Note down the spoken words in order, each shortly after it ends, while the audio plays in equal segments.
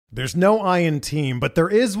There's no I in team, but there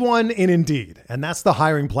is one in Indeed, and that's the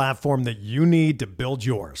hiring platform that you need to build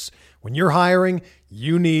yours. When you're hiring,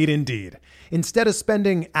 you need Indeed. Instead of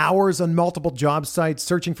spending hours on multiple job sites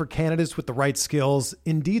searching for candidates with the right skills,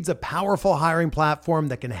 Indeed's a powerful hiring platform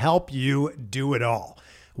that can help you do it all.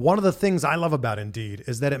 One of the things I love about Indeed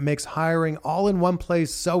is that it makes hiring all in one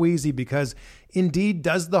place so easy because Indeed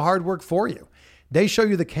does the hard work for you. They show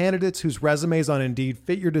you the candidates whose resumes on Indeed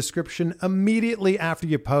fit your description immediately after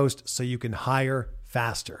you post so you can hire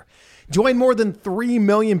faster. Join more than 3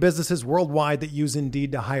 million businesses worldwide that use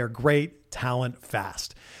Indeed to hire great talent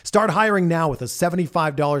fast. Start hiring now with a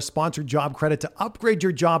 $75 sponsored job credit to upgrade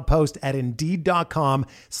your job post at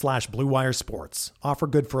Indeed.com/Blue Wire Sports. Offer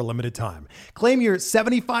good for a limited time. Claim your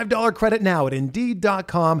 $75 credit now at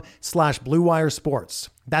Indeed.com/Blue Wire Sports.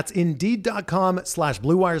 That's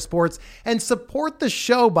Indeed.com/Blue Wire Sports, and support the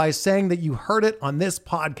show by saying that you heard it on this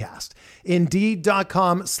podcast.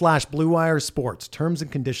 Indeed.com/Blue Wire Sports. Terms and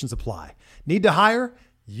conditions apply. Need to hire?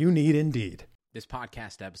 You need Indeed. This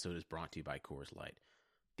podcast episode is brought to you by Coors Light.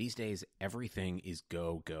 These days, everything is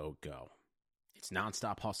go, go, go. It's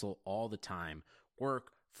nonstop hustle all the time.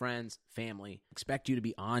 Work, friends, family, expect you to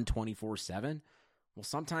be on 24/7. Well,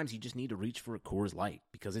 sometimes you just need to reach for a Coors Light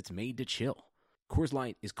because it's made to chill. Coors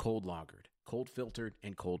Light is cold lagered, cold filtered,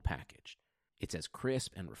 and cold packaged. It's as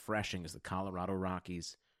crisp and refreshing as the Colorado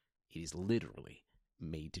Rockies. It is literally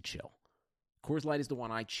made to chill. Coors Light is the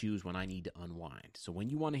one I choose when I need to unwind. So when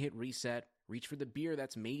you want to hit reset, reach for the beer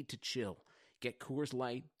that's made to chill. Get Coors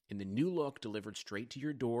Light in the new look delivered straight to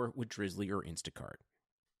your door with Drizzly or Instacart.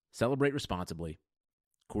 Celebrate responsibly.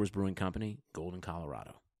 Coors Brewing Company, Golden,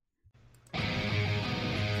 Colorado.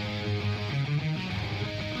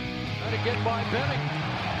 Trying to get by Benning.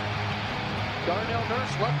 Darnell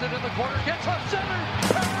Nurse left it in the corner, gets left center.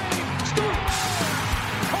 Perry scores!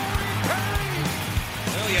 Corey Perry!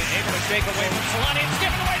 William able to shake away from Solani and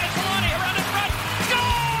skip away to Solani around in front.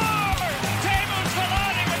 Score! Teemu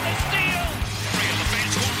Solani with the steal. And the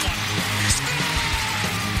fans want one. Score!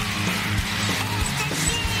 Off the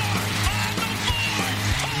floor!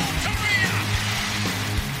 Paul Kariya!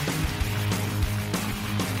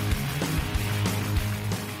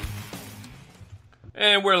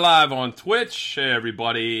 And we're live on Twitch. Hey,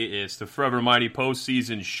 everybody. It's the Forever Mighty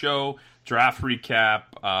postseason show. Draft recap.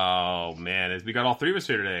 Oh, man. We got all three of us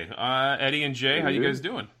here today. Eddie and Jay, how you guys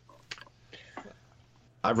doing?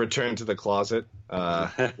 I've returned to the closet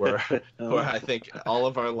where I think all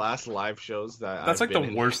of our last live shows That's like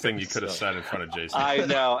the worst thing you could have said in front of Jason. I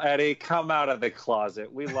know, Eddie. Come out of the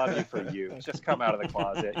closet. We love you for you. Just come out of the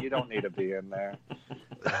closet. You don't need to be in there.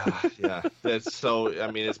 Yeah,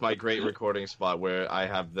 it's my great recording spot where I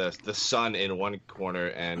have the sun in one corner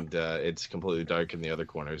and it's completely dark in the other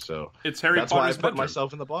corner. So it's Harry that's Potter's why I put bedroom.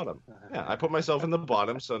 myself in the bottom. Yeah, I put myself in the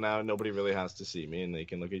bottom, so now nobody really has to see me and they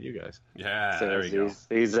can look at you guys. Yeah, So there we go.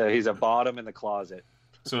 He's a bottom in the closet.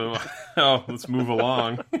 So, let's move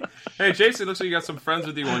along. Hey, Jason, looks like you got some friends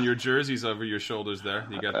with you on your jerseys over your shoulders there.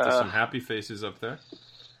 You got some happy faces up there.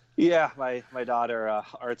 Yeah, my daughter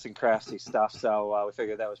arts and craftsy stuff, so we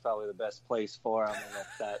figured that was probably the best place for him.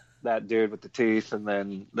 And that dude with the teeth, and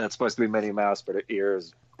then that's supposed to be Minnie Mouse, but her ear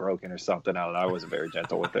is broken or something. I don't know. I wasn't very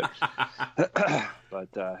gentle with it. But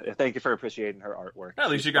thank you for appreciating her artwork. At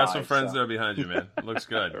least you got some friends there behind you, man. It looks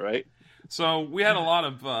good. Right? So we had a lot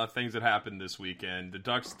of things that happened this weekend. The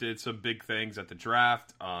Ducks did some big things at the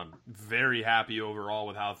draft. Very happy overall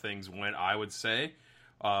with how things went, I would say.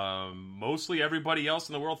 Mostly everybody else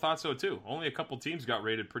in the world thought so too. Only a couple teams got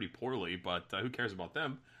rated pretty poorly, but who cares about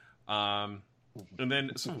them? And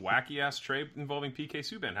then some wacky-ass trade involving PK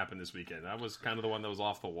Subban happened this weekend. That was kind of the one that was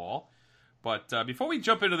off the wall. But before we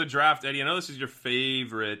jump into the draft, Eddie, I know this is your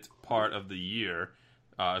favorite part of the year,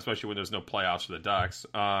 especially when there's no playoffs for the Ducks.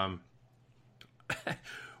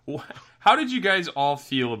 How did you guys all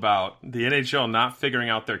feel about the NHL not figuring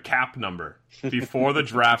out their cap number before the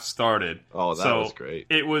draft started? Oh, that was great.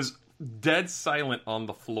 It was dead silent on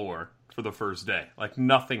the floor for the first day. Like,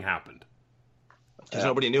 nothing happened. Because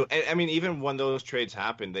nobody knew. I mean, even when those trades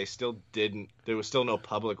happened, they still didn't. There was still no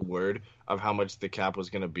public word of how much the cap was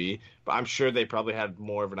going to be. But I'm sure they probably had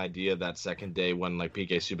more of an idea that second day when like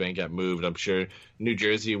PK Subban got moved. I'm sure New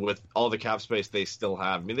Jersey, with all the cap space they still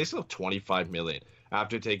have, I mean, they still have $25 million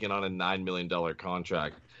after taking on a $9 million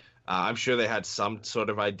contract. I'm sure they had some sort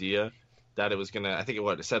of idea that it was going to. I think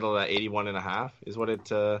it settled at 81.5 is what it.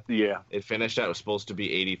 It finished at. It was supposed to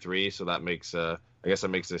be 83, so that makes. I guess that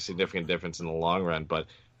makes a significant difference in the long run, but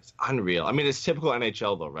it's unreal. I mean, it's typical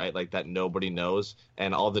NHL, though, right? Like, that nobody knows,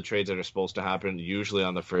 and all the trades that are supposed to happen usually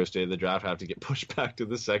on the first day of the draft have to get pushed back to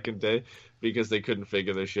the second day because they couldn't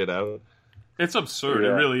figure their shit out. It's absurd. It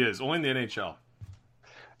really is. Only in the NHL.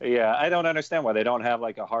 Yeah, I don't understand why they don't have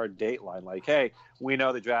like a hard date line. Like, hey, we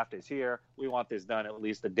know the draft is here. We want this done at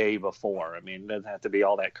least the day before. I mean, it doesn't have to be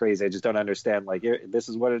all that crazy. I just don't understand. Like, this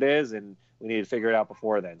is what it is, and we need to figure it out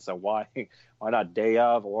before then. So why not day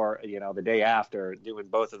of or the day after? Doing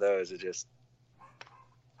both of those is just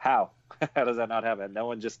how does that not happen? No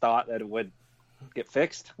one just thought that it would get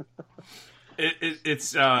fixed.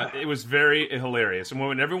 It was very hilarious, and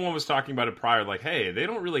when everyone was talking about it prior, like, hey, they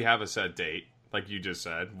don't really have a set date. Like you just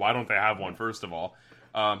said, why don't they have one, first of all?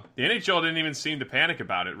 The NHL didn't even seem to panic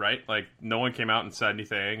about it, right? Like, no one came out and said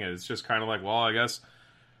anything, and it's just kind of like, well, I guess,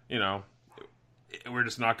 we're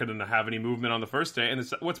just not going to have any movement on the first day. And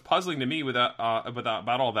what's puzzling to me about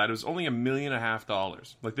all that, it was only $1.5 million.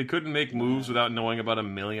 Like, they couldn't make moves without knowing about $1.5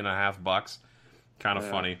 million bucks. Kind of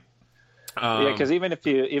funny. Because even if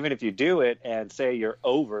you do it and say you're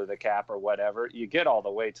over the cap or whatever, you get all the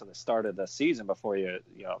way to the start of the season before you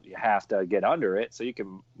have to get under it, so you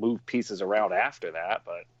can move pieces around after that.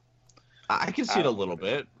 But I can see it a little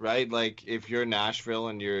bit, right? Like, if you're Nashville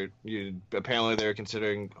and you apparently they're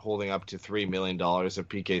considering holding up to $3 million of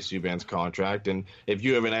PK Subban's contract, and if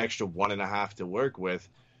you have an extra 1.5 to work with,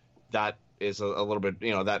 that is a little bit,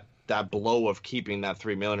 that blow of keeping that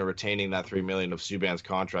 $3 million or retaining that $3 million of Subban's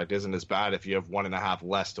contract isn't as bad if you have 1.5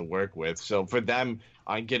 less to work with. So for them,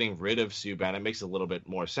 on getting rid of Subban, it makes a little bit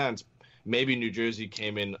more sense. Maybe New Jersey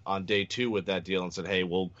came in on day 2 with that deal and said, hey,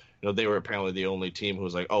 well, they were apparently the only team who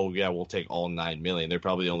was like, oh yeah, we'll take all $9 million. They're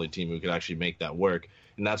probably the only team who could actually make that work,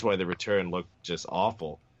 and that's why the return looked just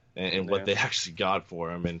awful and what they actually got for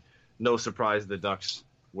him. And no surprise the Ducks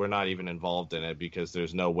were not even involved in it, because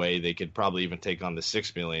there's no way they could probably even take on the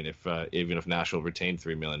 $6 million even if Nashville retained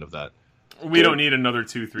 $3 million of that. We don't need another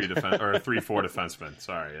 2-3 or 3-4 defenseman.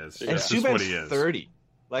 Sorry, it's just what he is. 30.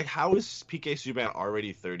 Like, how is PK Subban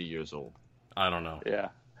already 30 years old? I don't know. Yeah.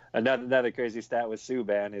 Another crazy stat with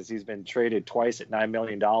Subban is he's been traded twice at $9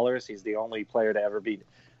 million. He's the only player to ever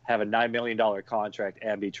have a $9 million contract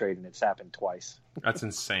and be traded. It's happened twice. That's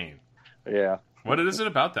insane. Yeah. What is it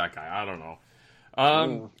about that guy? I don't know.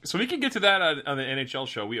 So we can get to that on the NHL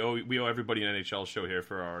show. We owe everybody an NHL show here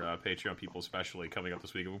for our Patreon people, especially coming up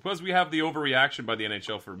this week, because we have the overreaction by the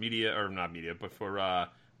NHL for media, or not media, but for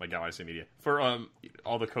my God, I say media, for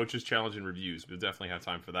all the coaches challenge and reviews. We'll definitely have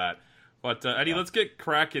time for that. But Eddie, let's get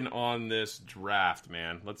cracking on this draft,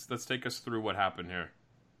 man. Let's take us through what happened here.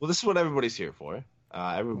 Well, this is what everybody's here for.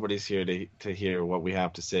 Everybody's here to hear what we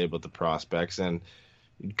have to say about the prospects. And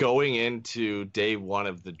going into day 1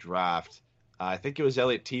 of the draft, I think it was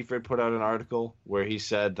Elliot Tiefert put out an article where he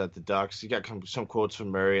said that the Ducks, he got some quotes from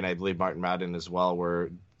Murray and I believe Martin Madden as well, where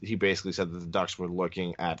he basically said that the Ducks were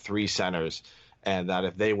looking at 3 centers, and that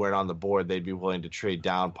if they weren't on the board, they'd be willing to trade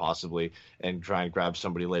down possibly and try and grab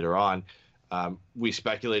somebody later on. We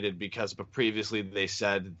speculated because previously they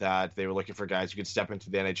said that they were looking for guys who could step into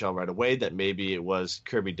the NHL right away, that maybe it was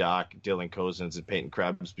Kirby Dach, Dylan Cozens, and Peyton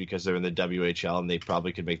Krebs because they're in the WHL and they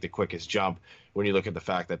probably could make the quickest jump when you look at the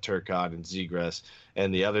fact that Turcotte and Zegras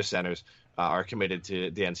and the other centers are committed to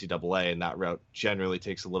the NCAA, and that route generally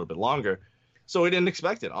takes a little bit longer. So we didn't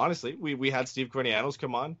expect it, honestly. We had Steve Kornianos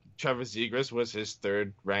come on. Trevor Zegras was his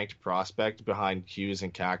 3rd-ranked prospect behind Hughes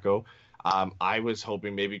and Kakko. I was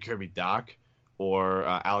hoping maybe Kirby Dach or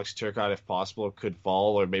Alex Turcotte, if possible, could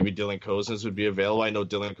fall, or maybe Dylan Cozens would be available. I know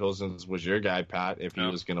Dylan Cozens was your guy, Pat, if he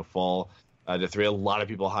was going to fall to 3. A lot of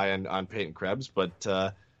people high on Peyton Krebs, but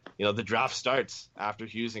the draft starts after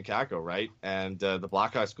Hughes and Kakko, right? And the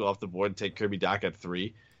Blackhawks go off the board and take Kirby Dach at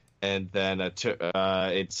 3. And then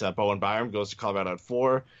it's Bowen Byram goes to Colorado at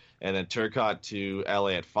 4, and then Turcotte to LA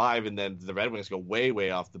at 5, and then the Red Wings go way,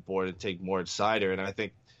 way off the board and take Moritz Seider. And I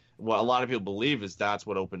think what a lot of people believe is that's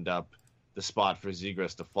what opened up the spot for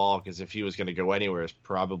Zegras to fall, because if he was going to go anywhere, it's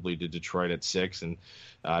probably to Detroit at 6, and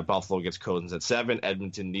Buffalo gets Cozens at 7.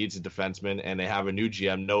 Edmonton needs a defenseman, and they have a new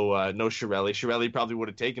GM, no Chiarelli. Chiarelli probably would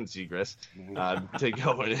have taken Zegras to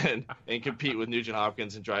go in and compete with Nugent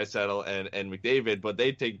Hopkins and Draisaitl and McDavid, but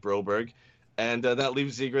they take Broberg. And that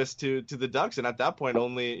leaves Zegras to the Ducks. And at that point,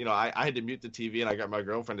 only, I had to mute the TV, and I got my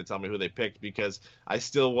girlfriend to tell me who they picked, because I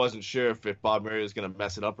still wasn't sure if Bob Murray was going to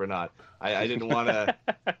mess it up or not. I didn't want to,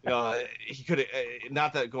 he could have,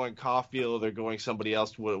 not that going Caulfield or going somebody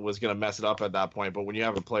else was going to mess it up at that point. But when you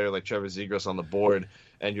have a player like Trevor Zegras on the board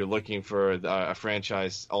and you're looking for a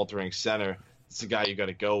franchise-altering center, it's the guy you got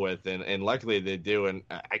to go with. And luckily they do. And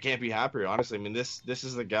I can't be happier, honestly. I mean, this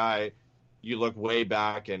is the guy. You look way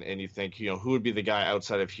back and you think, who would be the guy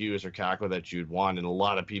outside of Hughes or Kakko that you'd want? And a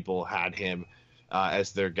lot of people had him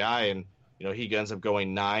as their guy. And, he ends up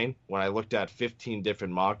going 9. When I looked at 15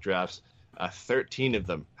 different mock drafts, 13 of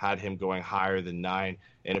them had him going higher than 9,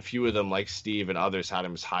 and a few of them, like Steve and others, had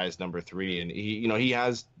him as high as number 3. And he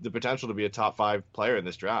has the potential to be a top 5 player in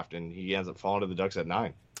this draft, and he ends up falling to the Ducks at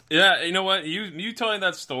 9. Yeah, you know what? You telling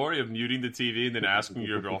that story of muting the TV and then asking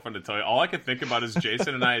your girlfriend to tell you, all I could think about is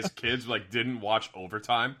Jason and I as kids didn't watch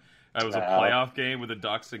overtime. It was a playoff game with the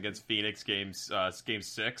Ducks against Phoenix, game 6.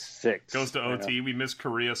 Goes to OT. We missed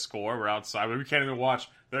Korea's score. We're outside. We can't even watch.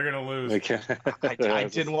 They're going to lose. I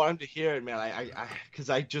didn't want him to hear it, man. Because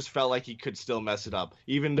I just felt like he could still mess it up.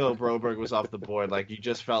 Even though Broberg was off the board, you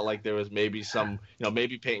just felt like there was maybe some,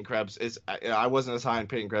 maybe Peyton Krebs is. I wasn't as high on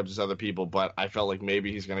Peyton Krebs as other people, but I felt like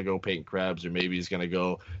maybe he's going to go Peyton Krebs, or maybe he's going to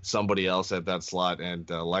go somebody else at that slot. And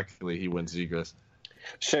luckily, he went Zegras.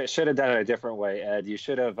 Should have done it a different way, Ed. You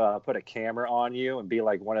should have put a camera on you and be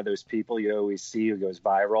like one of those people you always see who goes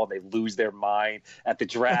viral. They lose their mind at the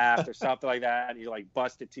draft or something like that, and you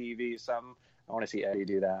bust a TV or something. I want to see Eddie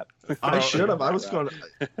do that. I should have. I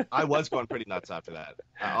was going pretty nuts after that.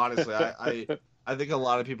 Honestly, I think a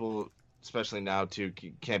lot of people, especially now too,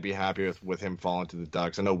 can't be happy with him falling to the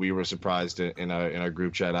Ducks. I know we were surprised in our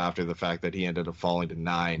group chat after the fact that he ended up falling to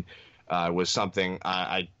 9. Was something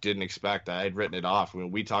I didn't expect. I had written it off.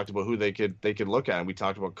 We talked about who they could look at, and we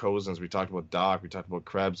talked about Cozens, we talked about Doc, we talked about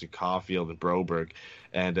Krebs and Caulfield and Broberg,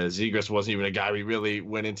 and Zegras wasn't even a guy we really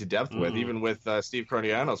went into depth with. Even with Steve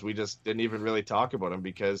Kornianos, we just didn't even really talk about him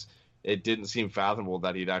because it didn't seem fathomable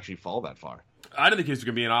that he'd actually fall that far. I didn't think he was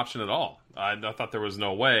going to be an option at all. I thought there was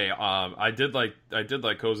no way. I did like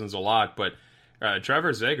Cozens a lot, but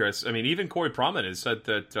Trevor Zegras, even Corey Pronman has said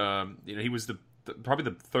that he was probably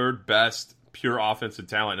the third best pure offensive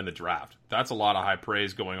talent in the draft. That's a lot of high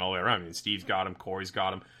praise going all the way around. Steve's got him, Corey's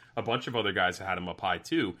got him, a bunch of other guys had him up high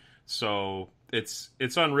too. So it's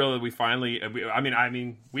unreal that we finally.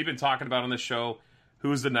 We've been talking about on this show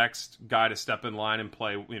who's the next guy to step in line and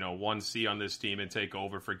play 1C on this team and take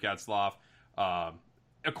over for Getzlaf.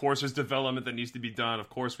 Of course, there's development that needs to be done. Of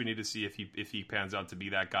course, we need to see if he pans out to be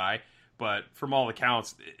that guy. But from all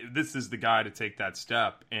accounts, this is the guy to take that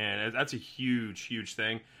step. And that's a huge, huge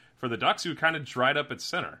thing for the Ducks, who kind of dried up at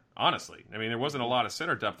center, honestly. There wasn't a lot of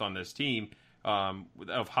center depth on this team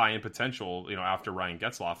of high-end potential, after Ryan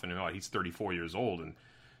Getzlaf. And he's 34 years old.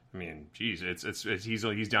 And, geez,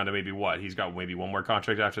 he's down to maybe what? He's got maybe one more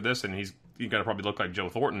contract after this, and he's got to probably look like Joe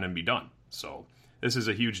Thornton and be done. So this is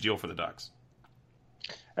a huge deal for the Ducks.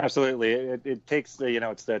 Absolutely. It takes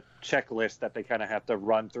it's the checklist that they kind of have to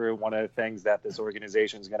run through. One of the things that this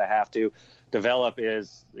organization is going to have to develop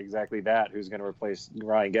is exactly that. Who's going to replace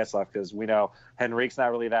Ryan Getzlaf? Because we know Henrique's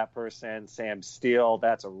not really that person. Sam Steele,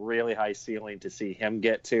 that's a really high ceiling to see him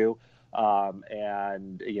get to.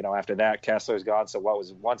 And after that, Kessler's gone. So what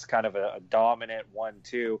was once kind of a dominant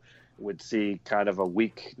 1-2 would see kind of a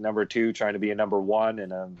weak number 2 trying to be a number 1,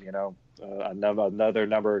 and another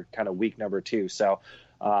number kind of weak number 2. So.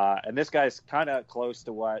 And this guy's kind of close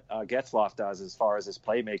to what Getzlaf does as far as his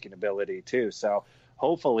playmaking ability, too. So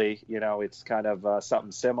hopefully, it's kind of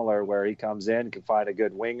something similar where he comes in, can find a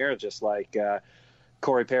good winger, just like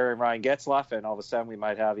Corey Perry and Ryan Getzlaf, and all of a sudden we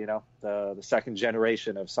might have, the second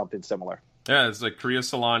generation of something similar. Yeah, it's like Kriya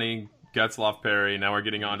Solani, Getzlaf, Perry. Now we're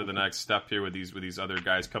getting on to the next step here with these other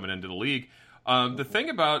guys coming into the league. The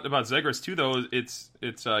thing about Zegras too, though, it's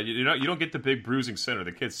you don't get the big bruising center.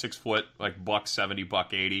 The kid's 6 foot, $170,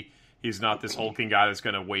 $180. He's not this hulking guy that's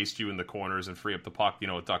going to waste you in the corners and free up the puck.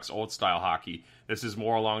 Ducks old style hockey. This is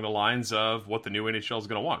more along the lines of what the new NHL is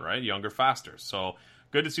going to want, right? Younger, faster. So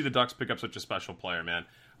good to see the Ducks pick up such a special player, man.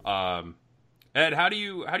 Ed, how do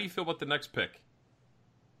you feel about the next pick?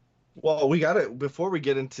 Well, we got it before we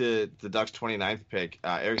get into the Ducks' 29th pick.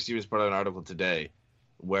 Eric Stevens put out an article today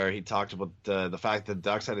where he talked about the fact that the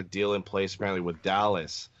Ducks had a deal in place apparently with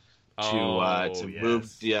Dallas to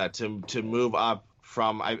move up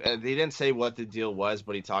from. They didn't say what the deal was,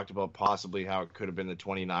 but he talked about possibly how it could have been the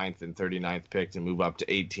 29th and 39th pick to move up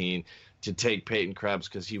to 18 to take Peyton Krebs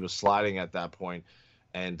because he was sliding at that point,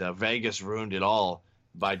 and Vegas ruined it all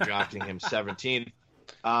by drafting him 17th.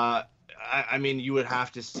 You would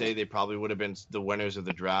have to say they probably would have been the winners of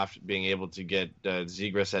the draft, being able to get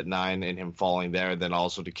Zegras at 9 and him falling there, then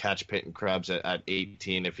also to catch Peyton Krebs at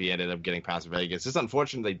 18 if he ended up getting past Vegas. It's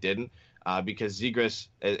unfortunate they didn't because Zegras,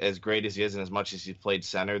 as great as he is and as much as he's played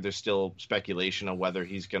center, there's still speculation on whether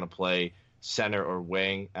he's going to play center or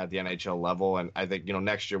wing at the NHL level. And I think,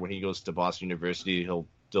 next year when he goes to Boston University, he'll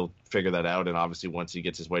figure that out. And obviously once he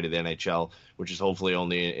gets his way to the NHL, which is hopefully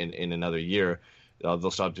only in another year,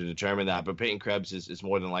 they'll start to determine that. But Peyton Krebs is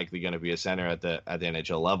more than likely going to be a center at the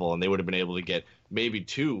NHL level, and they would have been able to get maybe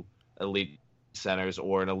 2 elite centers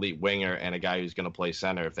or an elite winger and a guy who's going to play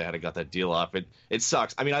center if they had got that deal off. It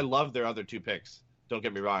sucks. I mean, I love their other two picks. Don't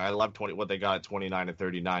get me wrong. I love what they got at 29 and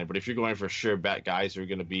 39. But if you're going for sure bet guys who are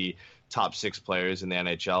going to be top 6 players in the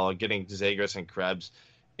NHL, getting Zegras and Krebs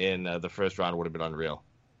in the first round would have been unreal.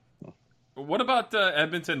 What about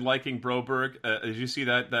Edmonton liking Broberg? Did you see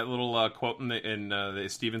that little quote in the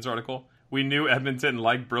Stevens article? We knew Edmonton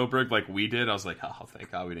liked Broberg like we did. I was like, oh,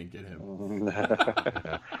 thank God we didn't get him.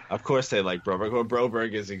 Yeah. Of course they like Broberg. Well,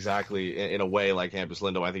 Broberg is exactly, in a way, like Hampus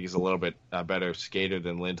Lindholm. I think he's a little bit better skater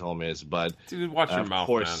than Lindholm is. But dude, watch your mouth,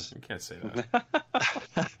 man. You can't say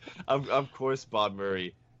that. Of course, Bob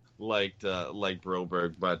Murray liked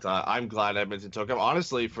Broberg, but I'm glad Edmonton took him.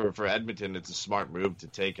 Honestly, for Edmonton, it's a smart move to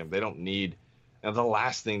take him. They don't need, and the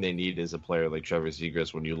last thing they need is a player like Trevor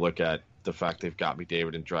Zegras. When you look at the fact they've got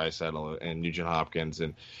McDavid and Draisaitl and Nugent Hopkins,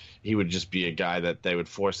 and he would just be a guy that they would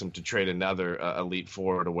force him to trade another elite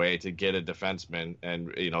forward away to get a defenseman.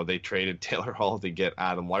 And they traded Taylor Hall to get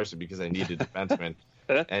Adam Larson because they needed defenseman.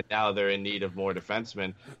 And now they're in need of more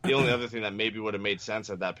defensemen. The only other thing that maybe would have made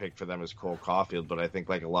sense at that pick for them is Cole Caulfield, but I think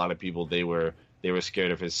like a lot of people, they were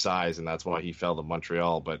scared of his size, and that's why he fell to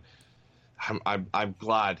Montreal. But I'm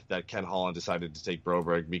glad that Ken Holland decided to take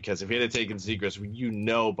Broberg, because if he had taken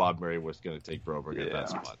Zegras, Bob Murray was going to take Broberg at that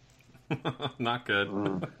spot. Not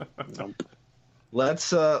good.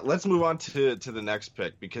 Let's move on to the next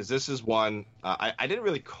pick, because this is one I didn't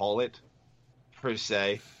really call it per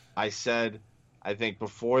se. I said, I think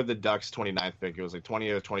before the Ducks' 29th pick, it was like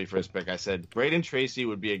 20th or 21st pick, I said Braden Tracy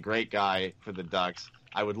would be a great guy for the Ducks.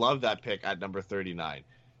 I would love that pick at number 39.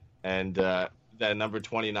 And that number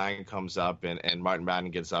 29 comes up, and Martin Madden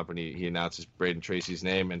gets up and he announces Braden Tracy's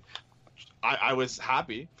name. And I was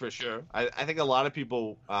happy, for sure. I think a lot of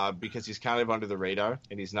people, because he's kind of under the radar,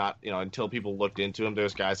 and he's not, until people looked into him,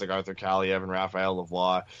 there's guys like Arthur Kaliev and Raphael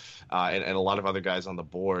Lavoie, and a lot of other guys on the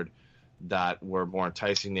board that were more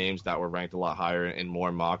enticing names that were ranked a lot higher in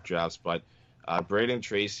more mock drafts. But Braden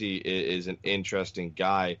Tracy is an interesting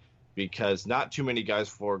guy, because not too many guys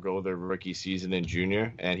forego their rookie season in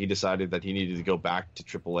junior, and he decided that he needed to go back to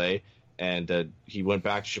AAA, and he went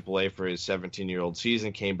back to AAA for his 17-year-old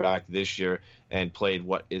season, came back this year and played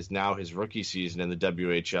what is now his rookie season in the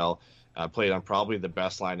WHL, played on probably the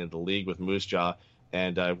best line in the league with Moose Jaw,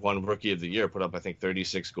 and won Rookie of the Year, put up, I think,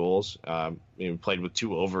 36 goals. He played with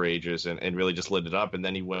 2 overagers and really just lit it up. And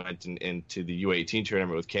then he went into the U18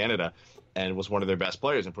 tournament with Canada and was one of their best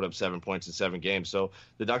players and put up 7 points in 7 games. So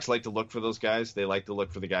the Ducks like to look for those guys. They like to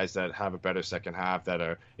look for the guys that have a better second half, that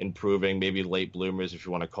are improving, maybe late bloomers, if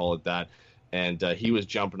you want to call it that. And he was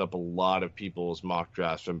jumping up a lot of people's mock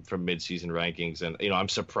drafts from midseason rankings. And, I'm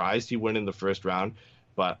surprised he went in the first round.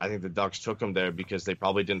 But I think the Ducks took him there because they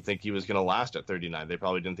probably didn't think he was going to last at 39. They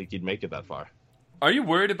probably didn't think he'd make it that far. Are you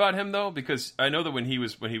worried about him, though? Because I know that when he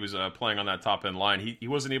was playing on that top end line, he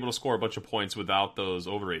wasn't able to score a bunch of points without those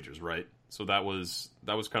overagers, right? So that was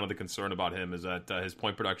kind of the concern about him, is that his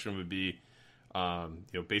point production would be,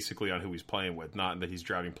 basically on who he's playing with, not that he's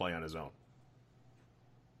driving play on his own.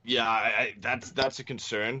 Yeah, that's a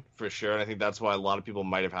concern for sure, and I think that's why a lot of people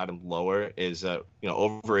might have had him lower. Is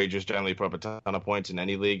overagers generally put up a ton of points in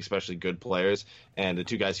any league, especially good players. And the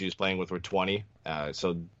 2 guys he was playing with were 20,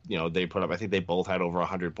 so they put up. I think they both had over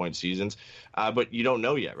 100-point seasons, but you don't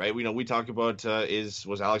know yet, right? We talk about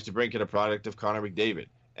was Alex DeBrincat a product of Connor McDavid?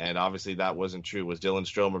 And obviously that wasn't true. Was Dylan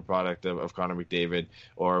Strome a product of Connor McDavid,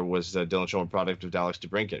 or was Dylan Strome a product of Alex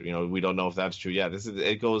DeBrincat? We don't know if that's true yet.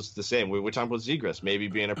 It goes the same. We're talking about Zegras maybe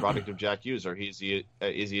being a product of Jack Hughes, or is he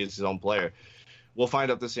his own player? We'll find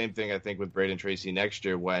out the same thing, I think, with Braden Tracy next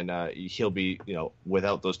year, when he'll be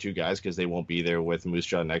without those 2 guys, because they won't be there with Moose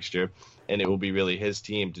Jaw next year, and it will be really his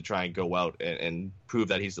team to try and go out and prove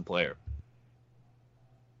that he's the player.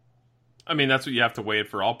 I mean, that's what you have to wait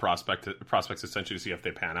for all prospects essentially to see if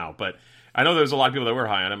they pan out. But I know there's a lot of people that were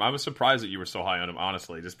high on him. I was surprised that you were so high on him,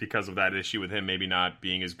 honestly, just because of that issue with him maybe not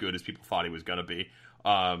being as good as people thought he was going to be.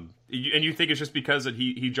 And you think it's just because that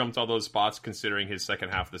he jumped all those spots considering his second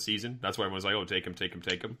half of the season? That's why everyone's like, oh, take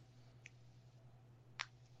him.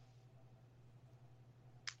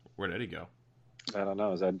 Where did he go? I don't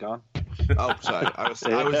know. Is Ed gone? Oh, sorry.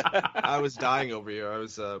 I was dying over here. I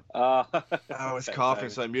was coughing,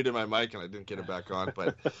 so I muted my mic and I didn't get it back on.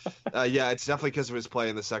 But yeah, it's definitely because of his play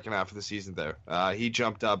in the second half of the season there. He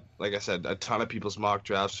jumped up, like I said, a ton of people's mock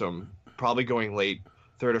drafts, from probably going late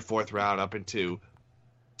 3rd or 4th round up into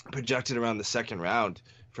projected around the 2nd round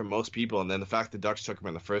for most people. And then the fact the Ducks took him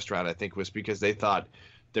in the 1st round, I think, was because they thought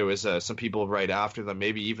there was some people right after them,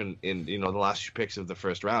 maybe even in the last few picks of the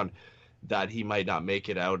 1st round, that he might not make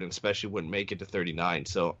it out, and especially wouldn't make it to 39.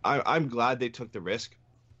 So I'm glad they took the risk.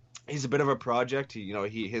 he's a bit of a project.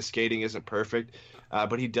 His skating isn't perfect,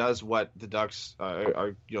 but he does what the Ducks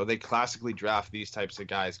are. They classically draft these types of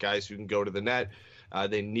guys who can go to the net.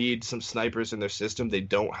 They need some snipers in their system. They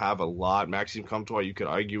don't have a lot. Maxime Comtois, you could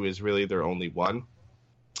argue, is really their only one.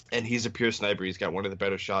 And he's a pure sniper. He's got one of the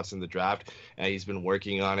better shots in the draft, and he's been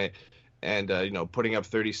working on it. And, putting up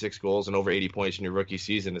 36 goals and over 80 points in your rookie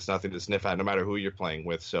season is nothing to sniff at, no matter who you're playing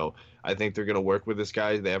with. So I think they're going to work with this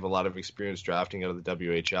guy. They have a lot of experience drafting out of the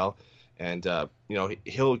WHL. And,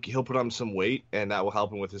 he'll put on some weight, and that will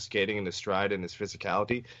help him with his skating and his stride and his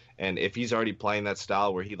physicality. And if he's already playing that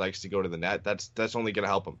style where he likes to go to the net, that's only going to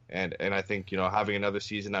help him. And I think, having another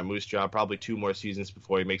season at Moose Jaw, probably 2 more seasons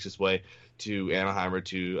before he makes his way to Anaheim or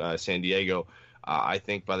to San Diego, I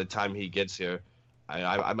think by the time he gets here,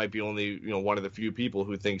 I might be only one of the few people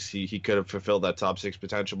who thinks he could have fulfilled that top 6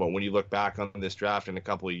 potential. But when you look back on this draft in a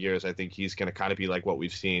couple of years, I think he's going to kind of be like what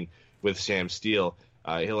we've seen with Sam Steele.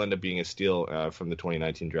 He'll end up being a steal from the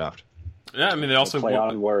 2019 draft. Yeah, I mean, they also play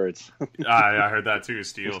on words. I heard that too.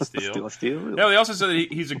 Steele. Steele. Yeah, they also said that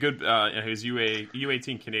he's a good. His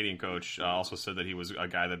U18 Canadian coach also said that he was a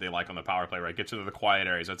guy that they like on the power play. Right, gets into the quiet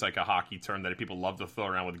areas. That's like a hockey term that people love to throw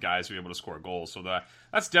around with guys who are able to score goals. So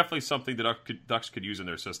that's definitely something the Ducks could use in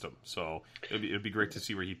their system. So it'd be great to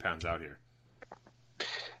see where he pans out here.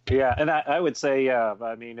 Yeah, and I would say,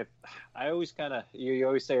 I mean, I always you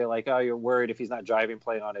always say like, oh, you're worried if he's not driving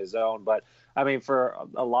play on his own, but I mean, for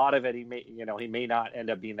a lot of it, he may not end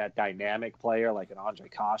up being that dynamic player like an Andre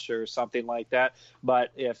Kosher or something like that.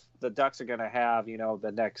 But if the Ducks are going to have,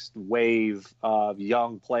 the next wave of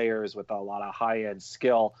young players with a lot of high end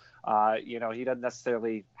skill, he doesn't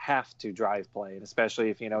necessarily have to drive play, and especially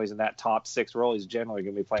if he's in that top 6 role, he's generally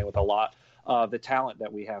going to be playing with a lot of the talent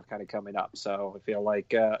that we have kind of coming up. So I feel like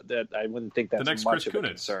that I wouldn't think that's the next much Chris of a Kunitz.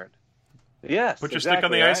 concern. Yes, put your stick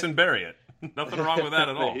on the ice and bury it. Nothing wrong with that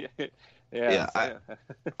at all. Yeah.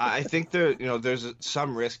 I think there's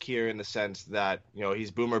some risk here in the sense that he's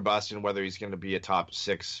boom or bust and whether he's going to be a top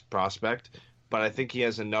 6 prospect. But I think he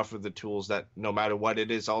has enough of the tools that no matter what, it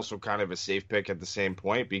is also kind of a safe pick at the same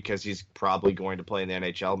point because he's probably going to play in the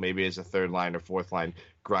NHL, maybe as a 3rd line or 4th line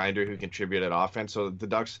grinder who contribute at offense. So the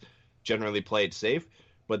Ducks generally play it safe,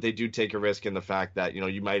 but they do take a risk in the fact that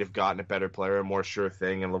you might have gotten a better player, a more sure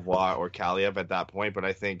thing in Lavoie or Kaliev at that point. But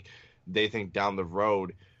I think they think down the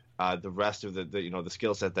road, the rest of the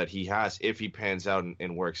skill set that he has, if he pans out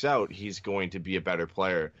and works out, he's going to be a better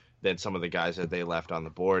player than some of the guys that they left on the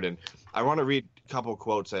board. And I want to read a couple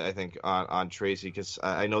quotes, I think, on Tracy, because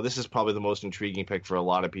I know this is probably the most intriguing pick for a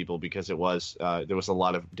lot of people because there was a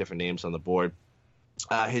lot of different names on the board.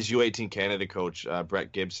 His U18 Canada coach,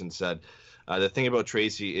 Brett Gibson, said, the thing about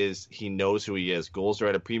Tracy is he knows who he is. Goals are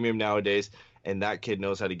at a premium nowadays, and that kid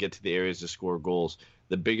knows how to get to the areas to score goals.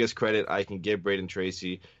 The biggest credit I can give Braden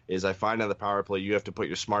Tracy is I find on the power play you have to put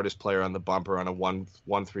your smartest player on the bumper on a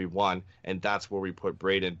 1-3-1, and that's where we put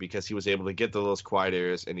Braden because he was able to get to those quiet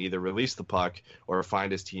areas and either release the puck or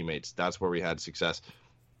find his teammates. That's where we had success.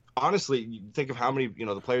 Honestly, you think of how many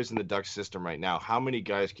the players in the Ducks system right now, how many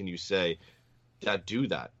guys can you say that do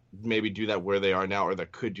that, maybe do that where they are now, or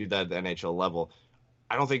that could do that at the NHL level?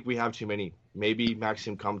 I don't think we have too many. Maybe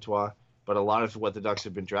Maxime Comtois, but a lot of what the Ducks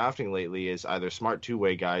have been drafting lately is either smart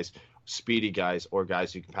two-way guys, speedy guys, or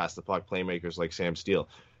guys who can pass the puck, playmakers like Sam Steele.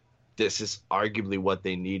 This is arguably what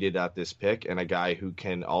they needed at this pick, and a guy who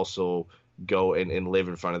can also go and live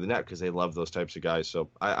in front of the net because they love those types of guys. So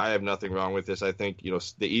I have nothing wrong with this. I think the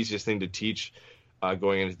easiest thing to teach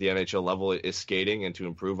going into the NHL level is skating and to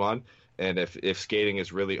improve on. And if skating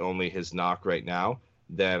is really only his knock right now,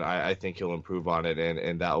 then I think he'll improve on it,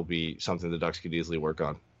 and that will be something the Ducks could easily work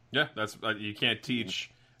on. Yeah, that's you can't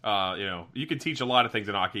teach. You can teach a lot of things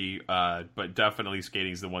in hockey, but definitely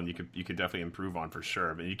skating is the one you could definitely improve on for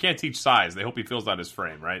sure. But you can't teach size. They hope he fills out his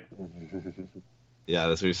frame, right? Yeah,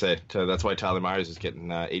 that's what we say. That's why Tyler Myers is getting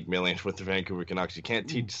 $8 million with the Vancouver Canucks. You can't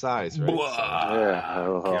teach size, right?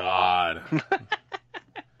 Oh, God.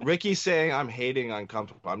 Ricky's saying I'm hating on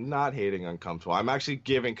Comtois. I'm not hating on Comtois. I'm actually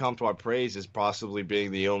giving Comtois praise as possibly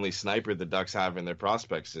being the only sniper the Ducks have in their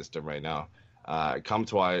prospect system right now.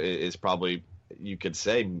 Comtois is probably, you could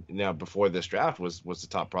say, now before this draft was the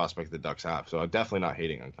top prospect the Ducks have. So I'm definitely not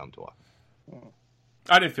hating on Comtois.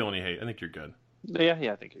 I didn't feel any hate. I think you're good. Yeah,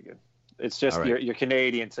 I think you're good. It's just All right. you're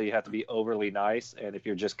Canadian, so you have to be overly nice, and if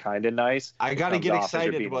you're just kind of nice, I got to comes get off as you're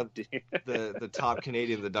excited being about the top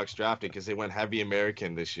Canadian the Ducks drafted because they went heavy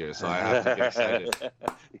American this year, so I have to get excited.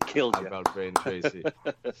 It killed you. About Braden Tracy.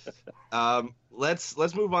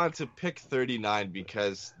 Let's move on to pick 39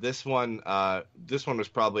 because this one was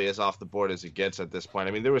probably as off the board as it gets at this point.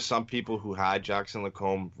 I mean, there were some people who had Jackson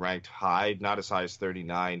Lacombe ranked high, not as high as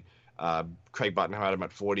 39. Craig Button had him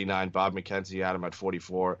at 49. Bob McKenzie had him at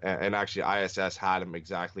 44. And actually, ISS had him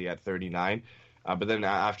exactly at 39. But then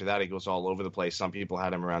after that, it goes all over the place. Some people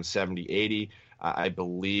had him around 70, 80. I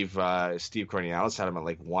believe Steve Cornelius had him at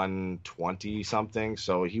like 120 something.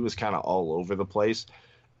 So he was kind of all over the place.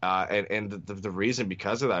 And the reason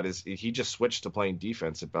because of that is he just switched to playing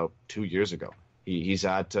defense about 2 years ago. He's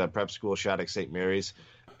at prep school, Shattuck St. Mary's.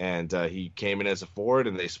 And he came in as a forward,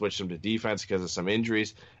 and they switched him to defense because of some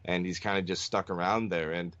injuries, and he's kind of just stuck around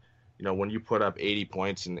there. And, you know, when you put up 80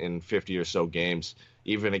 points in 50 or so games,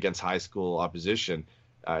 even against high school opposition,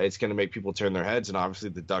 it's going to make people turn their heads, and obviously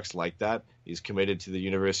the Ducks like that. He's committed to the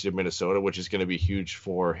University of Minnesota, which is going to be huge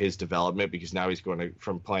for his development because now he's going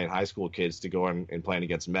from playing high school kids to going and playing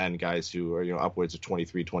against men, guys who are, you know, upwards of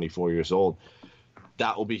 23, 24 years old.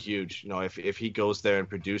 That will be huge. You know, if he goes there and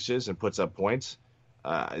produces and puts up points,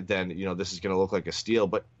 then, you know, this is going to look like a steal.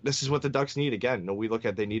 But this is what the Ducks need. Again, you know, we look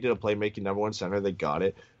at they needed a playmaking number one center. They got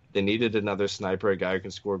it. They needed another sniper, a guy who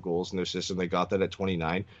can score goals in their system. They got that at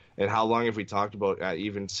 29. And how long have we talked about,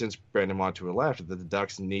 even since Brandon Montour left, that the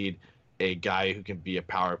Ducks need a guy who can be a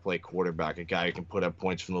power play quarterback, a guy who can put up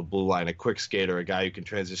points from the blue line, a quick skater, a guy who can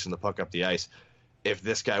transition the puck up the ice. If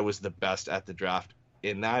this guy was the best at the draft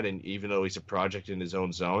in that, and even though he's a project in his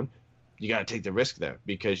own zone, you got to take the risk there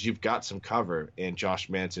because you've got some cover in Josh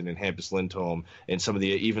Manson and Hampus Lindholm and some of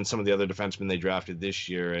the other defensemen they drafted this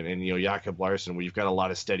year and you know, Jakob Larsson, where you've got a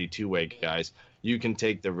lot of steady two-way guys. You can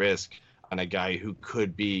take the risk on a guy who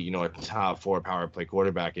could be, you know, a top 4 power play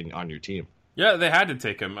quarterback on your team. Yeah, they had to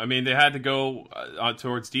take him. I mean, they had to go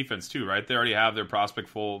towards defense too, right? They already have their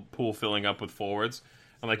prospect pool filling up with forwards.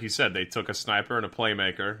 And like you said, they took a sniper and a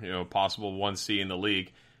playmaker, you know, possible 1C in the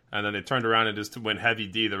league. And then they turned around and just went heavy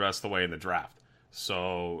D the rest of the way in the draft.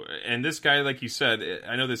 So, and this guy, like you said,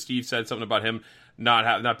 I know that Steve said something about him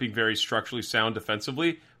not being very structurally sound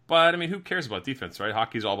defensively, but I mean, who cares about defense, right?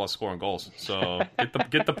 Hockey's all about scoring goals. So get the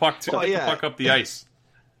puck the puck up the ice.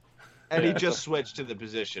 And he just switched to the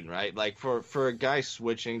position, right? Like for a guy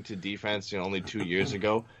switching to defense, you know, only 2 years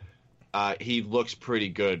ago, he looks pretty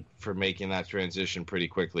good for making that transition pretty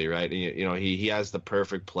quickly, right? You know, he has the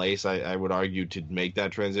perfect place, I would argue, to make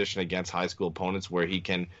that transition against high school opponents where he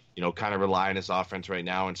can, you know, kind of rely on his offense right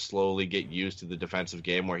now and slowly get used to the defensive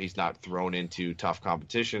game where he's not thrown into tough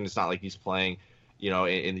competition. It's not like he's playing, you know,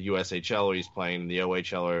 in the USHL or he's playing in the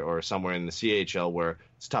OHL or somewhere in the CHL where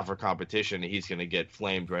it's tougher competition and he's going to get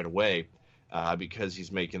flamed right away because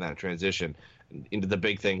he's making that transition. Into the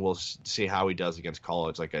big thing, we'll see how he does against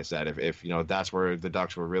college. Like I said, if you know, that's where the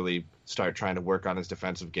Ducks will really start trying to work on his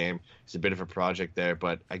defensive game. It's a bit of a project there,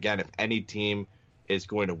 but again, if any team is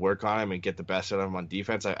going to work on him and get the best out of him on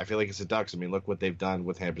defense, I feel like it's the Ducks. I mean, look what they've done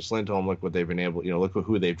with Hampus Lindholm. Look what they've been able, you know, look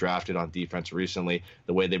who they've drafted on defense recently.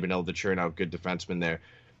 The way they've been able to churn out good defensemen there.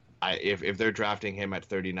 If they're drafting him at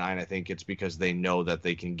 39, I think it's because they know that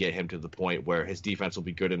they can get him to the point where his defense will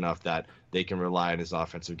be good enough that they can rely on his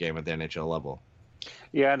offensive game at the NHL level.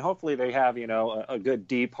 Yeah, and hopefully they have, you know, a good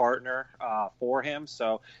D partner for him.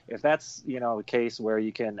 So if that's, you know, the case where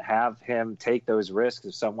you can have him take those risks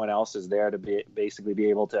if someone else is there to basically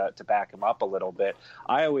be able to back him up a little bit.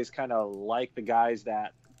 I always kind of like the guys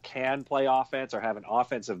that can play offense or have an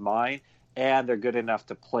offensive mind, and they're good enough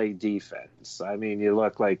to play defense. I mean, you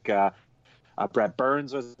look like Brett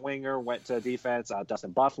Burns was a winger, went to defense.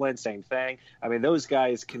 Dustin Byfuglien, same thing. I mean, those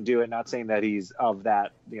guys can do it. Not saying that he's of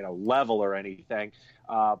that, you know, level or anything,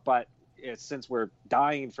 but since we're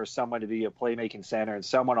dying for someone to be a playmaking center and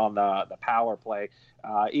someone on the power play,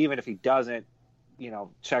 even if he doesn't, you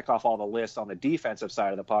know, check off all the lists on the defensive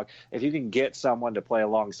side of the puck, if you can get someone to play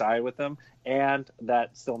alongside with him and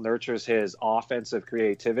that still nurtures his offensive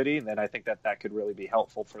creativity, then I think that could really be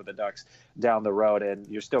helpful for the Ducks down the road. And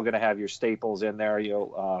you're still going to have your staples in there, you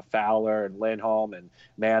know, Fowler and Lindholm and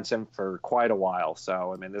Manson for quite a while.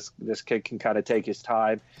 So, I mean, this kid can kind of take his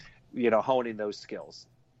time, you know, honing those skills.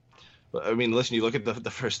 I mean, listen, you look at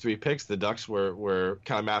the first 3 picks, the Ducks were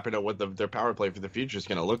kind of mapping out what their power play for the future is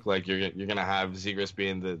going to look like. You're going to have Zegras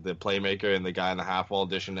being the playmaker and the guy in the half wall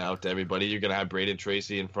dishing out to everybody. You're going to have Braden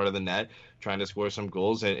Tracy in front of the net trying to score some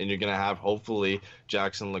goals, and you're going to have, hopefully,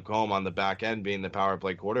 Jackson Lacombe on the back end being the power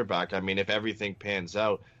play quarterback. I mean, if everything pans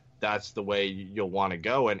out, that's the way you'll want to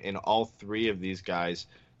go. And all 3 of these guys,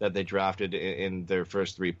 that they drafted in their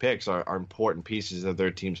first 3 picks are important pieces of their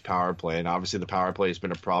team's power play. And obviously the power play has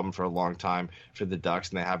been a problem for a long time for the Ducks,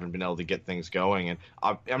 and they haven't been able to get things going. And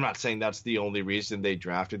I'm not saying that's the only reason they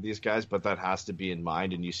drafted these guys, but that has to be in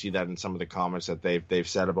mind. And you see that in some of the comments that they've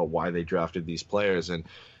said about why they drafted these players. And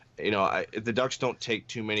the Ducks don't take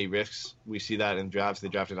too many risks. We see that in drafts. They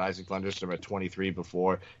drafted Isaac Lunderstrom at 23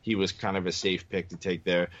 before. He was kind of a safe pick to take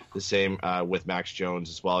there. The same with Max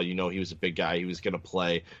Jones as well. He was a big guy. He was going to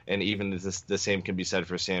play. And even the same can be said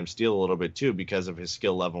for Sam Steele a little bit too, because of his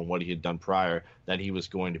skill level and what he had done prior, that he was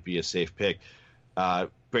going to be a safe pick.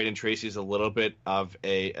 Braden Tracy is a little bit of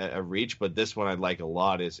a reach, but this one I like a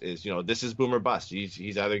lot is this is boom or bust. He's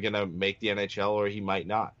either going to make the NHL or he might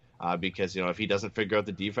not. Because if he doesn't figure out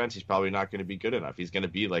the defense, he's probably not going to be good enough. He's going to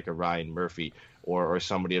be like a Ryan Murphy or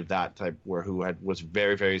somebody of that type, was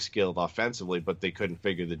very, very skilled offensively, but they couldn't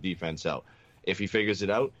figure the defense out. If he figures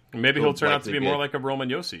it out, maybe he'll turn out to be more like a Roman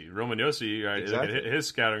Yossi. Exactly. His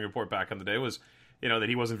scouting report back in the day was, that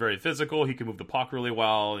he wasn't very physical. He could move the puck really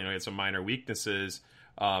well. He had some minor weaknesses.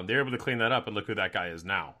 They're able to clean that up, and look who that guy is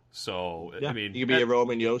now. So, yeah. He could be a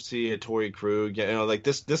Roman Yossi, a Torrey Krug.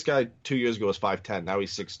 This guy 2 years ago was 5'10". Now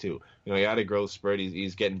he's 6'2". He had a growth spurt.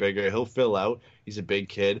 He's getting bigger. He'll fill out. He's a big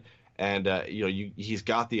kid. And, he's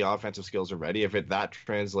got the offensive skills already. If that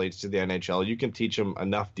translates to the NHL, you can teach him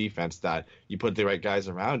enough defense that you put the right guys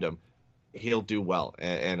around him, he'll do well.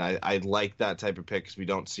 And I like that type of pick because we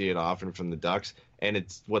don't see it often from the Ducks. And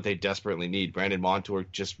it's what they desperately need. Brandon Montour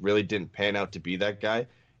just really didn't pan out to be that guy.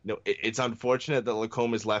 It's unfortunate that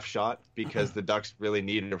Lacombe is left shot because the Ducks really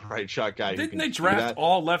needed a right shot guy. Didn't they draft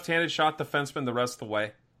all left-handed shot defensemen the rest of the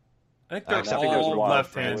way? I think they're all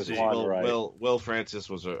left-handed. Will Francis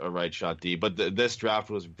was a right shot D, but this draft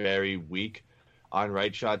was very weak on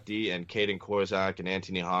right shot D, and Caden Korczak and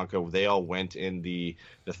Anthony Honka, they all went in the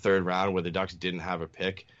third round where the Ducks didn't have a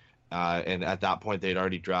pick. And at that point, they'd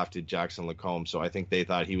already drafted Jackson Lacombe, so I think they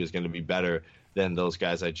thought he was going to be better than those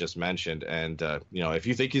guys I just mentioned. And, if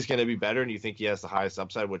you think he's going to be better and you think he has the highest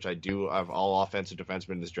upside, which I do of all offensive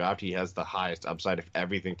defensemen in this draft, he has the highest upside if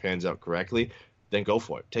everything pans out correctly, then go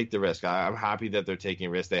for it. Take the risk. I'm happy that they're taking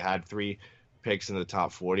risks. They had 3 picks in the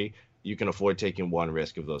top 40. You can afford taking one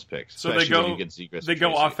risk of those picks. So they go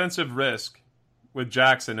offensive risk with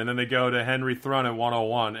Jackson, and then they go to Henry Thrun at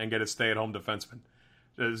 101 and get a stay-at-home defenseman.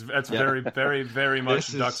 That's very, very, very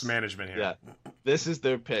much Ducks management here. Yeah, this is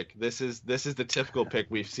their pick. This is the typical pick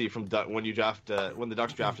we see from when the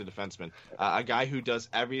Ducks draft a defenseman, a guy who does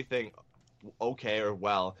everything okay or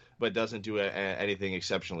well, but doesn't do anything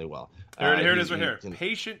exceptionally well. Here it is right here.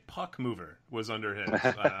 Patient puck mover was under him.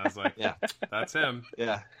 I was like, yeah, that's him.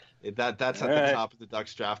 Yeah. That's at the top of the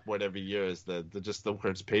Ducks draft board every year. Is the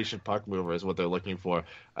words patient puck mover is what they're looking for.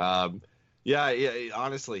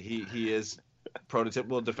 Honestly, he is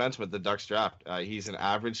prototypical defenseman the Ducks draft. He's an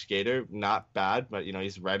average skater, not bad, but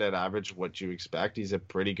he's right at average what you expect. He's a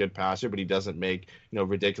pretty good passer, but he doesn't make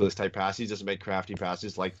ridiculous type passes. He doesn't make crafty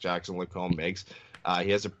passes like Jackson Lacombe makes.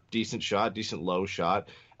 He has a decent low shot.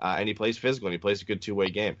 And he plays physical, and he plays a good two-way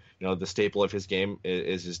game. The staple of his game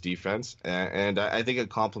is his defense, and I think it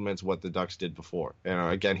complements what the Ducks did before.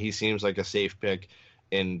 Again, he seems like a safe pick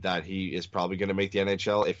in that he is probably going to make the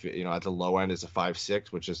NHL. If at the low end is a 5'6",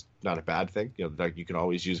 which is not a bad thing. You can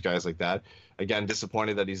always use guys like that. Again,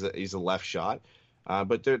 disappointed that he's a left shot,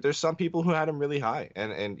 but there's some people who had him really high,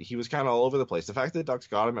 and he was kind of all over the place. The fact that the Ducks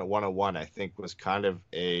got him at 101, I think, was kind of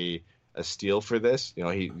a steal for this.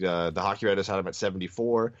 The Hockey Writers had him at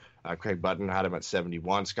 74. Craig Button had him at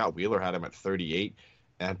 71. Scott Wheeler had him at 38.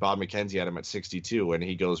 And Bob McKenzie had him at 62. And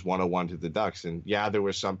he goes 101 to the Ducks. And yeah, there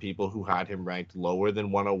were some people who had him ranked lower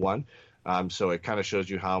than 101. So it kind of shows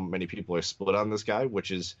you how many people are split on this guy,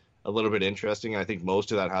 which is a little bit interesting. I think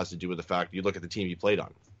most of that has to do with the fact you look at the team he played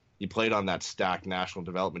on. He played on that stacked national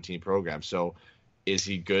development team program. So is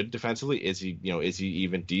he good defensively? Is he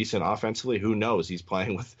even decent offensively? Who knows? He's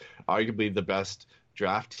playing with arguably the best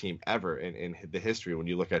draft team ever in the history. When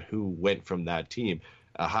you look at who went from that team,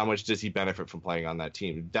 how much does he benefit from playing on that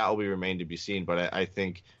team? That will remain to be seen. But I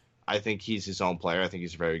think he's his own player. I think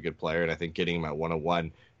he's a very good player, and I think getting him at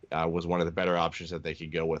 101 was one of the better options that they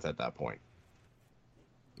could go with at that point.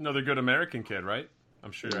 Another good American kid, right?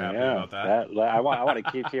 I'm sure you're happy about that. I want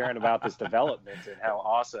to keep hearing about this development and how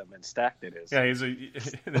awesome and stacked it is. Yeah, he's a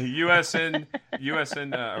USN.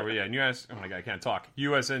 Oh my God, I can't talk.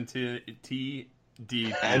 USNTD.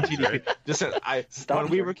 Right? Listen, when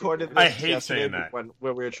we recorded this, I hate saying that. When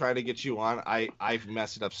we were trying to get you on, I've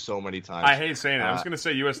messed it up so many times. I hate saying it. I was going to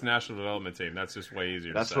say U.S. National Development Team. That's just way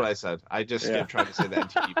easier. That's to say. What I said. I just kept trying to say the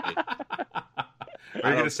NTDP. Are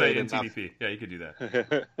you going to say NTDP? Yeah, you could do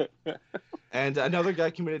that. And another guy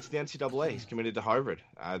committed to the NCAA. He's committed to Harvard.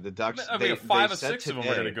 The Ducks. I mean, 5 of 6 of them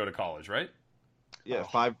are going to go to college, right? Yeah,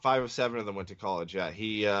 five of 7 of them went to college. Yeah,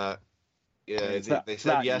 he. They said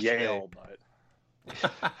not yesterday. Yale,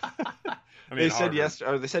 but I mean, They said Harvard.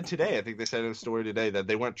 or they said today. I think they said in a story today that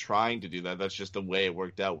they weren't trying to do that. That's just the way it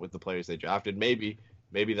worked out with the players they drafted. Maybe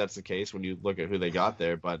that's the case when you look at who they got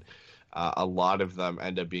there, but a lot of them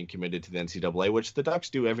end up being committed to the NCAA, which the Ducks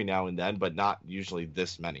do every now and then, but not usually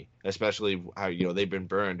this many. Especially how they've been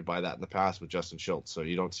burned by that in the past with Justin Schultz, so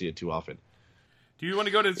you don't see it too often. Do you want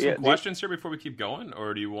to go to some questions here before we keep going,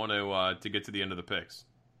 or do you want to get to the end of the picks?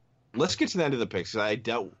 Let's get to the end of the picks. I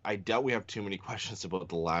doubt we have too many questions about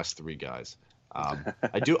the last 3 guys.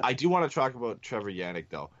 I do want to talk about Trevor Yannick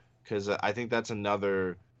though, because I think that's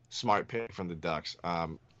another smart pick from the Ducks.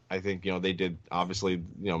 I think they did obviously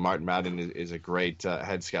Martin Madden is a great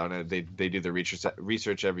head scout, and they do the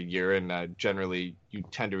research every year, and generally you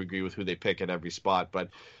tend to agree with who they pick at every spot. But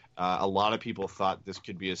a lot of people thought this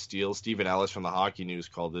could be a steal. Stephen Ellis from the Hockey News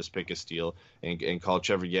called this pick a steal and called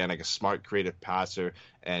Trevor Yannick a smart, creative passer,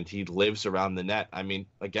 and he lives around the net. I mean,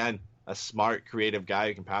 again, a smart, creative guy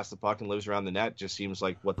who can pass the puck and lives around the net just seems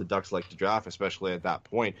like what the Ducks like to draft, especially at that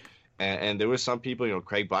point. And there was some people,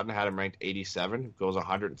 Craig Button had him ranked 87, goes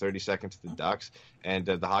 132nd to the Ducks, and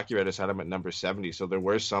the Hockey Writers had him at number 70. So there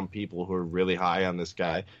were some people who were really high on this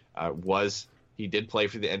guy. He did play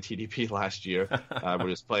for the NTDP last year, but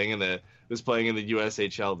was playing in the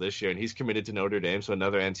USHL this year, and he's committed to Notre Dame, so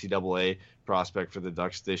another NCAA prospect for the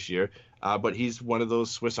Ducks this year. But he's one of those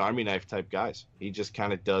Swiss Army knife type guys. He just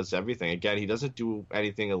kind of does everything. Again, he doesn't do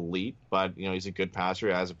anything elite, but he's a good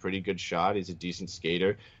passer, has a pretty good shot. He's a decent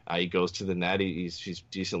skater. He goes to the net. He's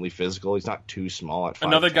decently physical. He's not too small at 5'10".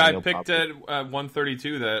 Another guy picked at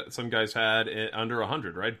 132 that some guys had under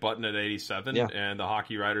 100, right? Button at 87, and the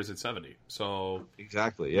Hockey Writers at 70. So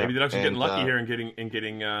exactly, yeah. Maybe the Ducks are getting lucky here and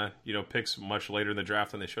getting picks much later in the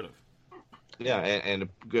draft than they should have. Yeah, and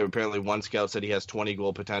apparently one scout said he has 20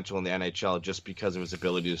 goal potential in the NHL just because of his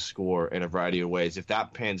ability to score in a variety of ways. If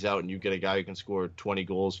that pans out and you get a guy who can score 20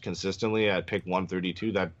 goals consistently at pick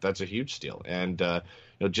 132, that's a huge steal. And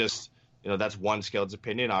that's one scout's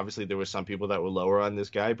opinion. Obviously, there were some people that were lower on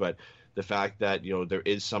this guy, but the fact that there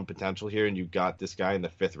is some potential here, and you got this guy in the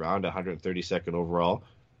 5th round, 132nd overall,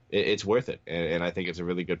 it's worth it. And I think it's a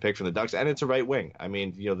really good pick for the Ducks, and it's a right wing. I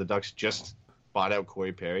mean, the Ducks just bought out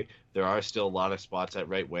Corey Perry. There are still a lot of spots at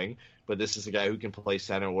right wing, but this is a guy who can play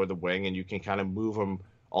center or the wing, and you can kind of move him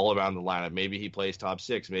all around the lineup. Maybe he plays top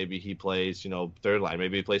 6. Maybe he plays, 3rd line.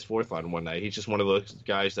 Maybe he plays 4th line one night. He's just one of those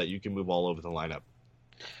guys that you can move all over the lineup.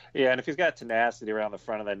 Yeah, and if he's got tenacity around the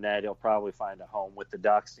front of the net, he'll probably find a home with the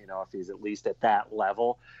Ducks, if he's at least at that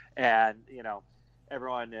level. And,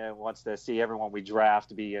 everyone wants to see everyone we draft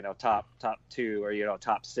to be, top 2 or,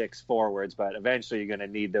 top 6 forwards. But eventually you're going to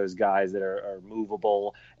need those guys that are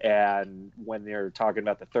movable. And when they're talking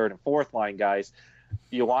about the 3rd and 4th line guys,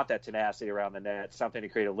 you want that tenacity around the net, something to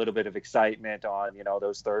create a little bit of excitement on,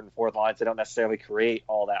 those 3rd and 4th lines. They don't necessarily create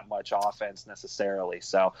all that much offense necessarily.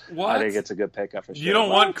 So I think it's a good pickup for sure. You don't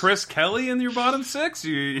want Chris Kelly in your bottom 6?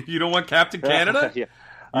 You don't want Captain Canada? Yeah.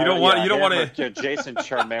 You don't want to Jason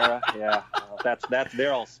Charmera. Yeah, that's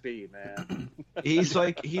they're all speed, man.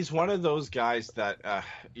 He's one of those guys that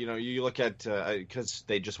you look at because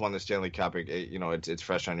they just won the Stanley Cup. It's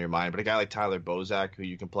fresh on your mind. But a guy like Tyler Bozak, who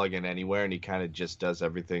you can plug in anywhere, and he kind of just does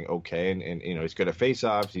everything okay. And he's good at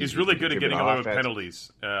faceoffs. He's really good at getting away with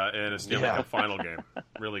penalties in a Stanley Cup final game.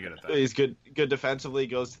 Really good at that. He's good defensively.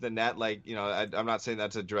 Goes to the net. I'm not saying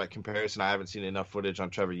that's a direct comparison. I haven't seen enough footage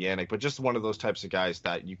on Trevor Yannick, but just one of those types of guys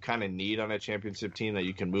that you kind of need on a championship team that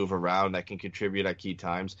you can move around, that can contribute at key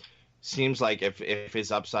times. Seems like if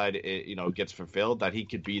his upside gets fulfilled, that he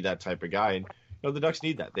could be that type of guy. And the Ducks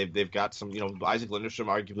need that. They've got some. Isaac Lindstrom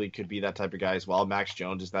arguably could be that type of guy as well. Max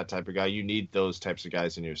Jones is that type of guy. You need those types of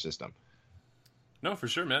guys in your system. No, for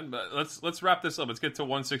sure, man. But let's wrap this up. Let's get to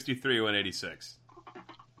 163, 186.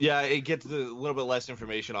 Yeah, it gets a little bit less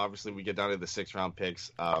information. Obviously, we get down to the 6th round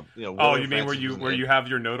picks. You mean where you have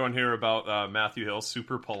your note on here about Matthew Hill,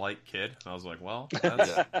 super polite kid? I was like, well,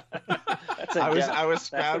 that's... I was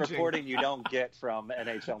scrounging. That's the reporting you don't get from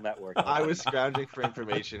NHL Network. I was scrounging for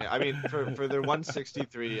information. I mean, for their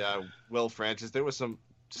 163, Will Francis, there was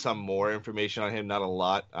some more information on him, not a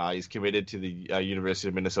lot. He's committed to the University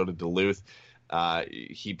of Minnesota Duluth.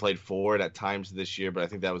 He played forward at times this year, but I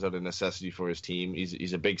think that was out of necessity for his team.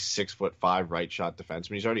 He's a big 6'5" right shot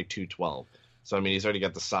defenseman. He's already 212. So, I mean, he's already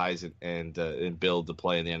got the size and build to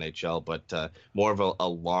play in the NHL, but more of a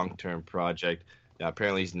long-term project.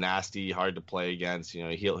 Apparently he's nasty, hard to play against.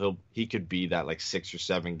 He could be that 6 or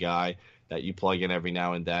 7 guy that you plug in every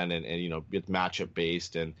now and then, and it's matchup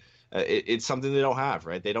based, and it's something they don't have,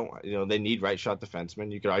 right? They don't, they need right shot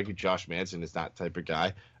defensemen. You could argue Josh Manson is that type of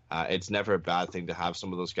guy. It's never a bad thing to have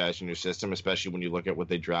some of those guys in your system, especially when you look at what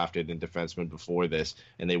they drafted in defensemen before this,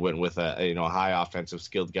 and they went with a high offensive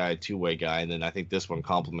skilled guy, a two-way guy, and then I think this one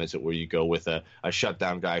complements it where you go with a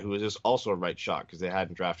shutdown guy who is just also a right shot because they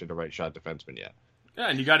hadn't drafted a right shot defenseman yet. Yeah,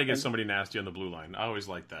 and you got to get somebody nasty on the blue line. I always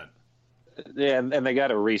like that. Yeah, and they got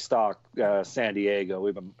to restock San Diego.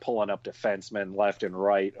 We've been pulling up defensemen left and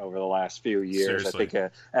right over the last few years. Seriously. I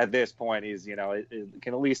think at this point he's, it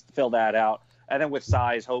can at least fill that out. And then with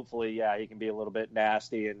size, hopefully, he can be a little bit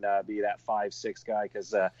nasty and be that 5'6" guy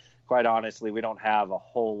because, quite honestly, we don't have a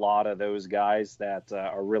whole lot of those guys that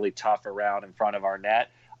are really tough around in front of our net.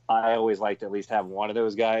 I always like to at least have one of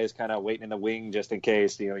those guys kind of waiting in the wing just in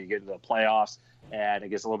case, you get into the playoffs and it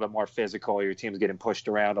gets a little bit more physical. Your team's getting pushed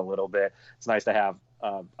around a little bit. It's nice to have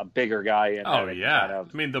a bigger guy in there. Oh, yeah.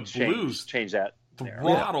 The Blues change that.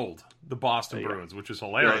 Throttled the Boston Bruins, which is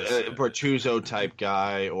hilarious. Bertuzzo type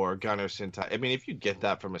guy or Gunnarsson type. I mean, if you get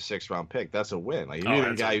that from a 6th-round pick, that's a win. Like, you need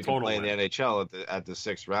a guy who can play in the NHL at the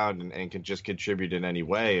 6th round and can just contribute in any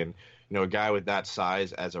way. And a guy with that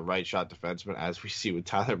size as a right shot defenseman, as we see with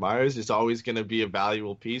Tyler Myers, is always going to be a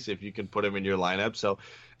valuable piece if you can put him in your lineup. So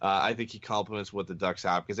I think he complements what the Ducks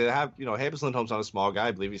have because they have, Hampus Lindholm's not a small guy.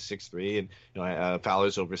 I believe he's 6'3", and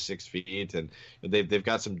Fowler's over 6 feet, and they've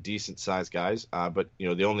got some decent sized guys. But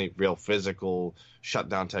the only real physical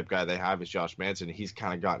shutdown type guy they have is Josh Manson. He's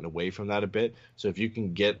kind of gotten away from that a bit. So if you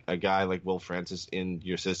can get a guy like Will Francis in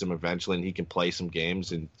your system eventually, and he can play some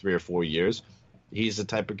games in 3 or 4 years, he's the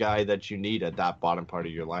type of guy that you need at that bottom part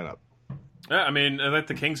of your lineup. Yeah, I mean, like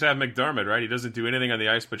the Kings have McDermott, right? He doesn't do anything on the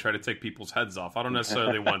ice but try to take people's heads off. I don't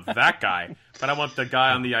necessarily want that guy, but I want the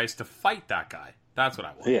guy on the ice to fight that guy. That's what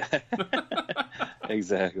I want. Yeah,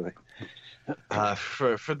 exactly.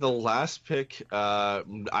 For the last pick, I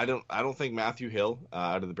don't think Matthew Hill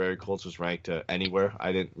out of the Barrie Colts was ranked anywhere.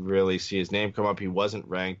 I didn't really see his name come up. He wasn't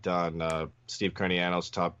ranked on Steve Carniano's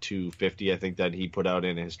top 250. I think that he put out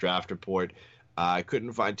in his draft report. I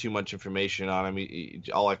couldn't find too much information on him.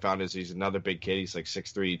 All I found is he's another big kid. He's like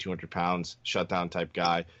 6'3", 200 pounds, shutdown type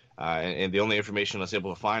guy. And the only information I was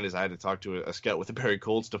able to find is I had to talk to a scout with the Barrie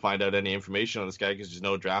Colts to find out any information on this guy because there's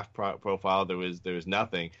no draft profile. There was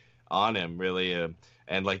nothing on him really.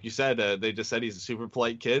 And like you said, they just said he's a super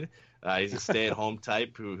polite kid. He's a stay-at-home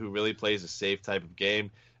type who really plays a safe type of game.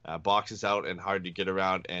 Boxes out and hard to get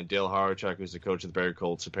around. And Dale Horachek, who's the coach of the Barrie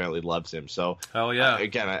Colts, apparently loves him. So hell yeah.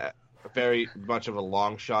 Again, very much of a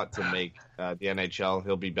long shot to make the NHL.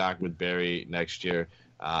 He'll be back with Barrie next year.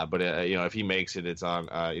 But if he makes it, it's on,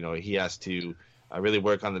 he has to really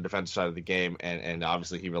work on the defensive side of the game. And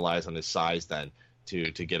obviously he relies on his size then to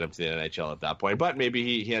get him to the NHL at that point. But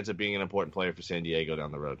maybe he ends up being an important player for San Diego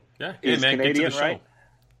down the road. Yeah. He's man, Canadian, get to the show. right?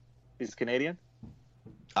 He's Canadian?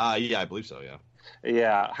 Yeah, I believe so, yeah.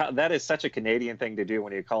 Yeah, that is such a Canadian thing to do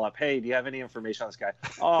when you call up, hey, do you have any information on this guy?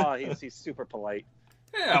 Oh, he's super polite.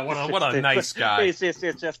 Yeah, what a nice guy. He's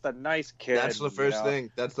just a nice kid. That's the first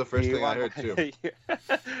thing. That's the first thing I heard too.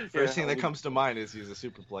 First thing that comes to mind is he's a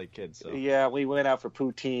super polite kid. So yeah, we went out for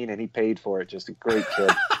poutine and he paid for it. Just a great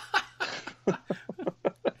kid.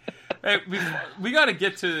 Hey, we got to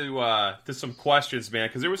get to some questions, man,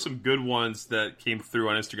 because there were some good ones that came through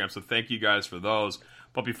on Instagram. So thank you guys for those.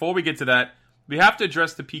 But before we get to that, we have to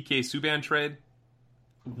address the PK Subban trade.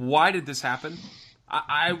 Why did this happen?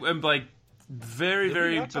 I am like very,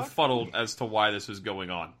 very befuddled as to why this is going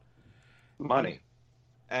on. Money.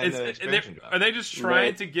 And are they just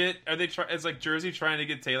trying to get? It's like Jersey trying to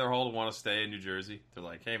get Taylor Hall to want to stay in New Jersey. They're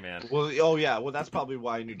like, hey man. Well, that's probably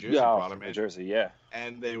why New Jersey brought him in. New Jersey, yeah.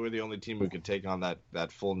 And they were the only team who could take on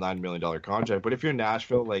that full $9 million contract. But if you're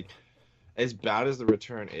Nashville, like as bad as the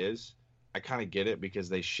return is, I kind of get it because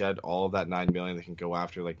they shed all of that $9 million. They can go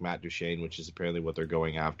after like Matt Duchene, which is apparently what they're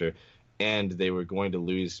going after. And they were going to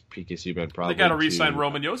lose PK Subban probably. They got to re-sign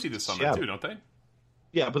Roman Josi this summer too, don't they?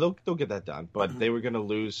 Yeah, but they'll get that done. But they were going to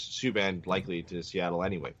lose Subban likely to Seattle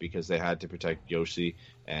anyway because they had to protect Josi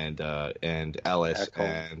and Ellis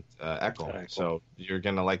and Ekholm. So you're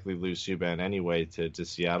going to likely lose Subban anyway to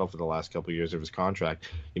Seattle for the last couple of years of his contract.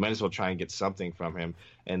 You might as well try and get something from him.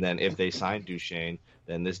 And then if they sign Duchene,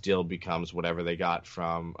 then this deal becomes whatever they got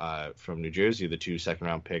from New Jersey, the 2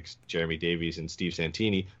 second-round picks, Jeremy Davies and Steve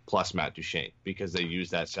Santini, plus Matt Duchene, because they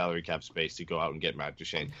used that salary cap space to go out and get Matt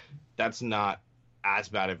Duchene. That's not as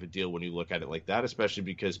bad of a deal when you look at it like that, especially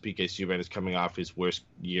because PK Subban is coming off his worst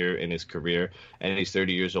year in his career, and he's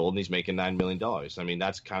 30 years old and he's making $9 million. I mean,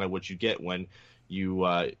 that's kind of what you get when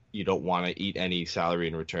you don't want to eat any salary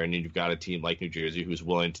in return, and you've got a team like New Jersey who's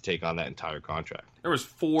willing to take on that entire contract. There was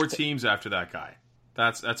 4 teams after that guy.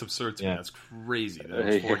 That's absurd to me. That's crazy. There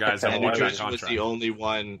was 4 guys that wanted that contract.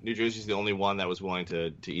 New Jersey's the only one that was willing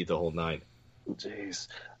to eat the whole 9. Jeez.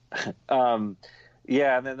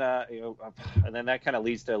 Yeah, and then that kind of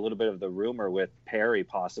leads to a little bit of the rumor with Perry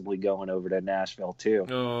possibly going over to Nashville too.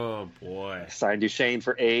 Oh boy! Sign Duchesne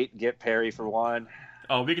for 8, get Perry for 1.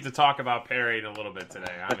 Oh, we get to talk about Perry in a little bit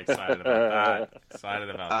today. I'm excited about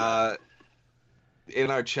that.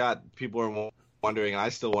 In our chat, people are wondering, and I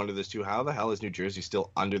still wonder this too, how the hell is New Jersey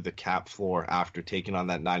still under the cap floor after taking on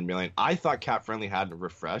that $9 million? I thought cap friendly hadn't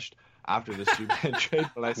refreshed after the Subban trade,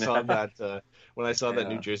 but I saw that that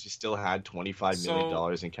New Jersey still had $25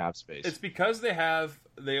 million in cap space. It's because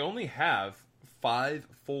they only have 5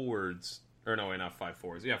 forwards, or no, wait, not 5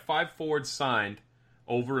 forwards. Yeah, 5 forwards signed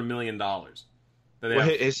over $1 million.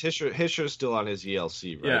 Hischer's still on his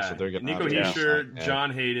ELC, right? Yeah, so they're gonna Nico Hischer,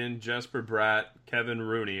 John Hayden, Jesper Bratt, Kevin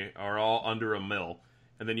Rooney are all under $1 million.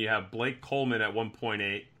 And then you have Blake Coleman at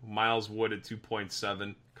 1.8, Miles Wood at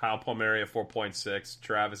 2.7, Kyle Palmieri at 4.6,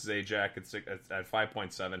 Travis Zajac at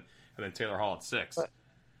 5.7, and then Taylor Hall at 6.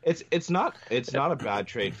 It's not a bad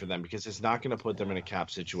trade for them because it's not going to put them in a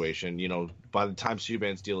cap situation. You know, by the time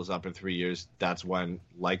Subban's deal is up in 3 years, that's when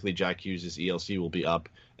likely Jack Hughes' ELC will be up,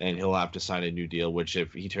 and he'll have to sign a new deal. Which,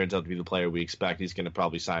 if he turns out to be the player we expect, he's going to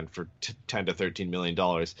probably sign for $10 to $13 million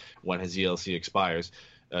when his ELC expires.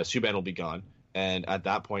 Subban will be gone, and at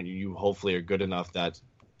that point, you hopefully are good enough that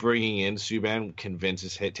bringing in Subban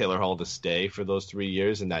convinces Taylor Hall to stay for those 3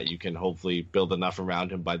 years, and that you can hopefully build enough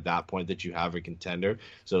around him by that point that you have a contender.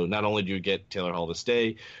 So not only do you get Taylor Hall to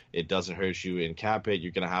stay, it doesn't hurt you in cap hit.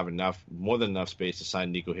 You're going to have more than enough space to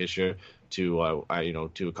sign Nico Hischer to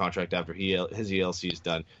a contract after his ELC is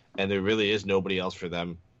done, and there really is nobody else for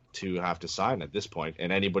them to have to sign at this point,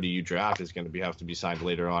 and anybody you draft is going to have to be signed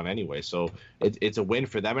later on anyway. So it's a win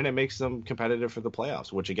for them, and it makes them competitive for the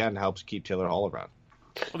playoffs, which again helps keep Taylor Hall around.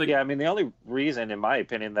 Yeah, I mean, the only reason, in my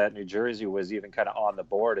opinion, that New Jersey was even kind of on the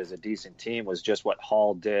board as a decent team was just what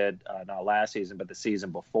Hall did, not last season, but the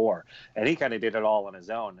season before. And he kind of did it all on his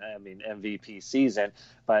own. I mean, MVP season.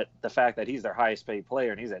 But the fact that he's their highest paid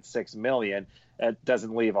player and he's at $6 million, it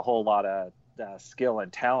doesn't leave a whole lot of skill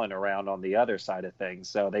and talent around on the other side of things.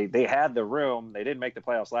 So they had the room. They didn't make the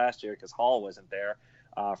playoffs last year because Hall wasn't there.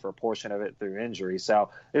 For a portion of it through injury. So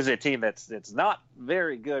this is a team that's not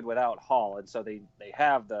very good without Hall, and so they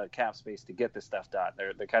have the cap space to get this stuff done.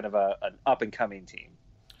 They're kind of an up-and-coming team.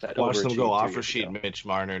 Watch them go offer sheet Mitch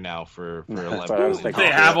Marner now for 11.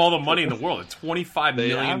 They have all the money in the world. It's $25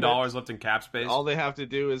 million left in cap space. All they have to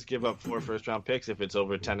do is give up 4 first-round picks if it's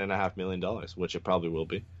over $10.5 million, which it probably will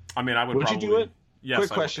be. I mean, I would probably... you do it? Yes,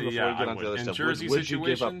 quick question before we get on to the other in stuff. Jersey would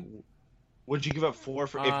situation? Would you give up 4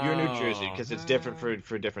 if you're New Jersey, because it's different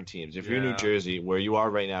for different teams. If you're New Jersey, where you are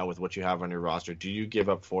right now with what you have on your roster, do you give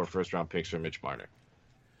up 4 first-round picks for Mitch Marner?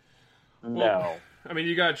 No. I mean,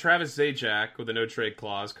 you got Travis Zajac with a no-trade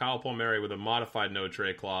clause, Kyle Palmieri with a modified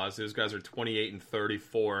no-trade clause. Those guys are 28 and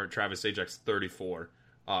 34. Travis Zajac's 34.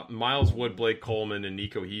 Miles Wood, Blake Coleman, and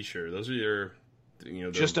Nico Hischer. Those are your...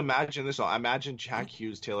 Just imagine this. Imagine Jack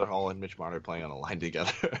Hughes, Taylor Hall, and Mitch Marner playing on a line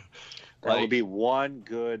together. That would be one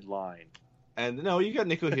good line. And no, you got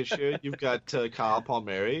Nico Hischer, you've got Kyle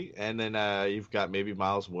Palmieri, and then you've got maybe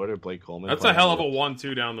Miles Wood or Blake Coleman. That's a hell of a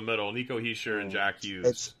 1-2 down the middle. Nico Hischer and Jack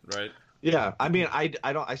Hughes, right? Yeah, I mean,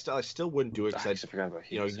 I still wouldn't do it because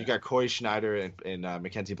you got Corey Schneider and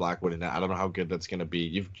Mackenzie Blackwood, and I don't know how good that's going to be.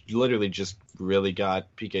 You've literally just really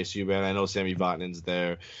got PK Subban. I know Sammy Vatanen's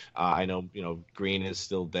there. I know Green is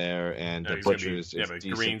still there, and Butcher is but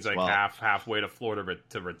decent Green's as like well. halfway to Florida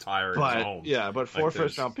to retire in his home. Yeah, but 4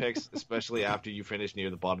 first-round picks, especially after you finish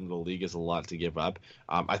near the bottom of the league, is a lot to give up.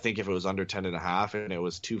 I think if it was under 10.5 and it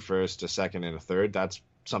was 2 firsts, a second, and a third, that's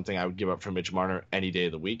something I would give up for Mitch Marner any day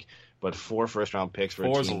of the week. But 4 first-round picks for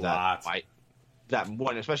a team that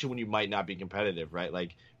one, especially when you might not be competitive, right?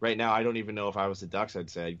 Like right now, I don't even know if I was the Ducks, I'd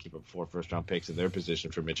say I'd keep up 4 first-round picks in their position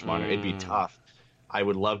for Mitch Marner. It'd be tough. I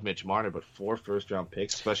would love Mitch Marner, but 4 first-round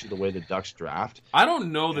picks, especially the way the Ducks draft. I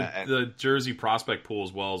don't know the Jersey prospect pool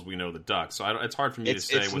as well as we know the Ducks, so it's hard for me to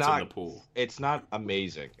say what's in the pool. It's not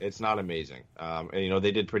amazing. And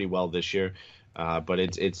they did pretty well this year, but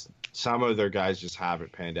it's some of their guys just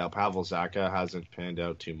haven't panned out. Pavel Zacha hasn't panned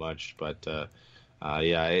out too much, but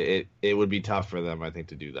it would be tough for them, I think,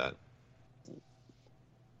 to do that.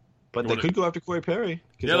 But they could go after Corey Perry.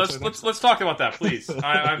 Yeah, let's talk about that, please.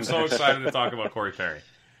 I'm so excited to talk about Corey Perry.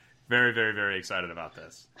 Very, very, very excited about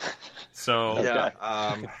this. So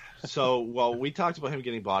well, we talked about him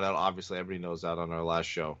getting bought out. Obviously, everybody knows that on our last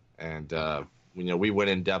show, and we went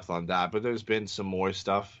in depth on that. But there's been some more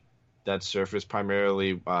stuff that surfaced,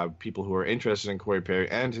 primarily people who are interested in Corey Perry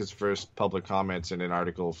and his first public comments in an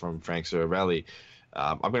article from Frank Cirarelli.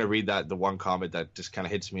 I'm going to read the one comment that just kind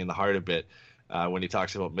of hits me in the heart a bit when he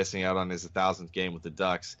talks about missing out on his 1,000th game with the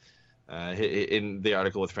Ducks. In the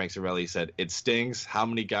article with Frank Cirelli, he said, "It stings. How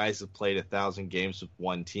many guys have played 1,000 games with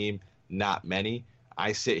one team? Not many.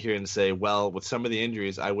 I sit here and say, well, with some of the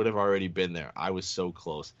injuries, I would have already been there. I was so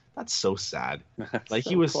close." That's so sad. Like,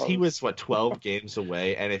 he was 12 games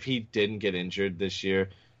away, and if he didn't get injured this year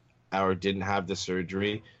or didn't have the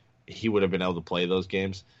surgery, he would have been able to play those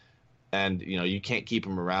games. And, you can't keep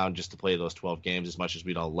him around just to play those 12 games, as much as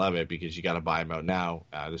we'd all love it, because you got to buy him out now.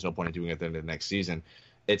 There's no point in doing it at the end of the next season.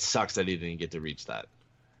 It sucks that he didn't get to reach that.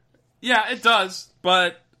 Yeah, it does.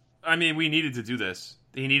 But, I mean, we needed to do this.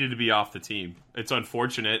 He needed to be off the team. It's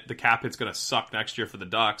unfortunate. The cap hit's going to suck next year for the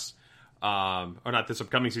Ducks. Or not this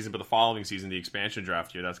upcoming season, but the following season, the expansion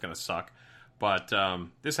draft year. That's going to suck. But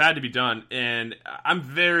this had to be done. And I'm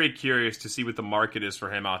very curious to see what the market is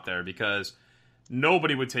for him out there, because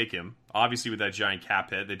nobody would take him. Obviously, with that giant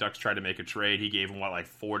cap hit, the Ducks tried to make a trade. He gave him,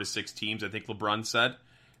 4 to 6 teams, I think LeBron said.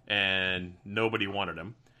 And nobody wanted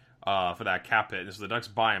him for that cap hit. And so the Ducks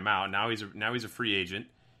buy him out. Now he's a free agent.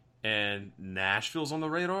 And Nashville's on the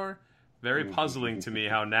radar. Very puzzling to me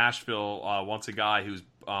how Nashville wants a guy who's,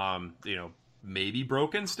 maybe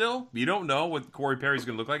broken still. You don't know what Corey Perry's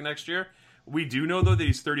going to look like next year. We do know, though, that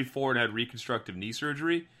he's 34 and had reconstructive knee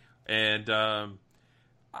surgery. And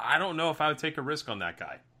I don't know if I would take a risk on that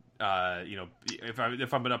guy,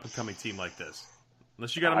 if I'm an up-and-coming team like this.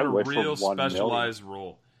 Unless you got him in a real specialized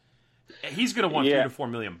role. He's going to want $3 to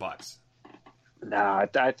 $4 million. Nah,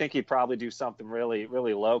 I think he'd probably do something really,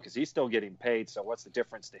 really low, because he's still getting paid. So what's the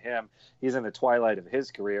difference to him? He's in the twilight of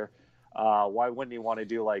his career. Why wouldn't he want to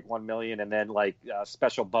do $1 million and then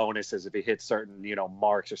special bonuses if he hits certain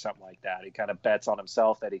marks or something like that? He kind of bets on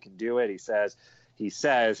himself that he can do it. He says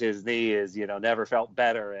his knee is never felt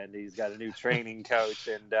better, and he's got a new training coach,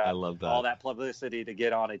 and I love that. All that publicity to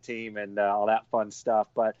get on a team and all that fun stuff.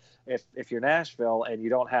 But if you're Nashville and you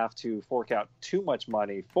don't have to fork out too much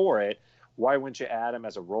money for it, why wouldn't you add him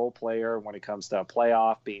as a role player when it comes to a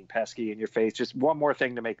playoff, being pesky in your face? Just one more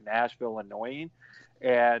thing to make Nashville annoying,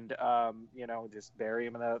 and just bury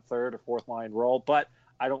him in that third or fourth line role. But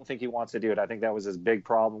I don't think he wants to do it. I think that was his big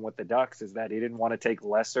problem with the Ducks, is that he didn't want to take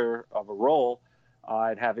lesser of a role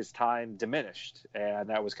and have his time diminished, and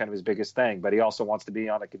that was kind of his biggest thing. But he also wants to be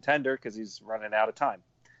on a contender because he's running out of time,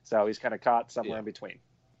 so he's kind of caught somewhere in between.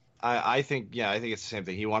 I think it's the same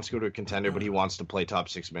thing. He wants to go to a contender, but he wants to play top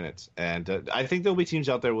 6 minutes. And I think there'll be teams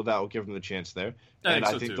out there that will give him the chance there. I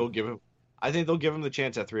think they'll give him the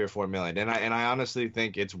chance at $3 or $4 million. And I honestly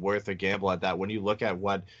think it's worth a gamble at that. When you look at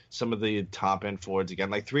what some of the top end forwards,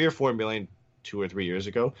 again, $3 or $4 million 2 or 3 years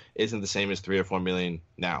ago isn't the same as $3 or $4 million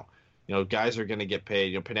now. Guys are going to get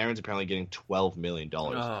paid. Panarin's apparently getting $12 million.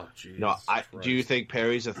 Oh, jeez. Do you think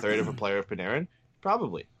Perry's a third of a player of Panarin?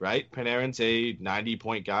 Probably, right? Panarin's a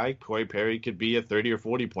 90-point guy. Corey Perry could be a 30 or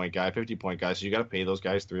 40-point guy, 50-point guy. So you got to pay those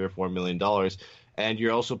guys $3 or $4 million, and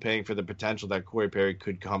you're also paying for the potential that Corey Perry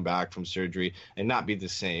could come back from surgery and not be the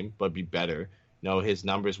same, but be better. His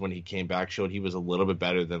numbers when he came back showed he was a little bit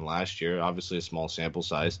better than last year. Obviously, a small sample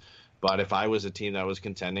size. But if I was a team that was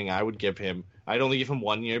contending, I'd only give him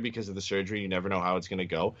 1 year because of the surgery. You never know how it's going to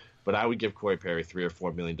go. But I would give Corey Perry $3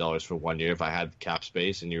 or $4 million for 1 year if I had cap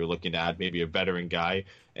space and you're looking to add maybe a veteran guy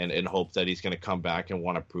and hope that he's going to come back and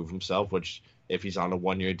want to prove himself, which if he's on a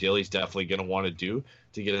 1 year deal, he's definitely going to want to do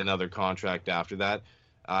to get another contract after that.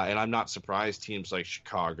 And I'm not surprised teams like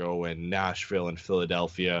Chicago and Nashville and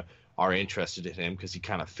Philadelphia are interested in him because he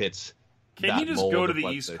kind of fits. Can he just go to the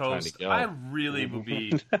East Coast? I really would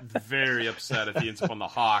be very upset if he ends up on the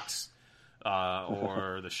Hawks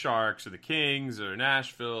or the Sharks or the Kings or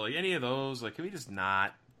Nashville, any of those. Can we just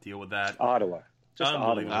not deal with that? Ottawa. Just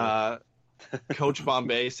Ottawa. Coach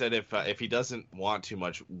Bombay said if he doesn't want too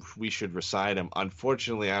much, we should resign him.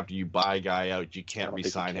 Unfortunately, after you buy a guy out, you can't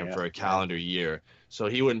resign him for a calendar year. So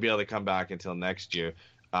he wouldn't be able to come back until next year.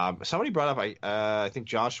 Somebody brought up, I think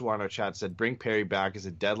Joshua in our chat said, bring Perry back as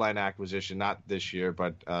a deadline acquisition, not this year,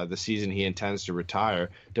 but the season he intends to retire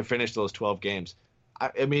to finish those 12 games.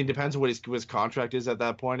 I mean, it depends on what his contract is at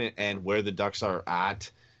that point and where the Ducks are at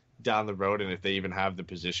down the road and if they even have the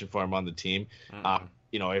position for him on the team.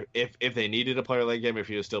 you know, if they needed a player like him, if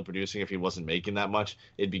he was still producing, if he wasn't making that much,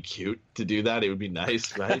 it'd be cute to do that. It would be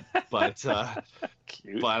nice, right? But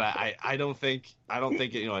Cute. but I don't think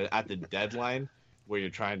you know, at the deadline where you're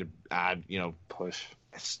trying to add, you know,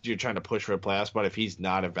 you're trying to push for a playoff spot. If he's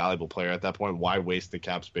not a valuable player at that point, why waste the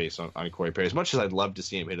cap space on Corey Perry? As much as I'd love to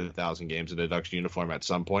see him hit 1,000 games in a Ducks uniform at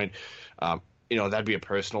some point, you know, that'd be a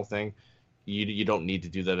personal thing. You don't need to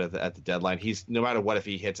do that at the deadline. He's, no matter what, if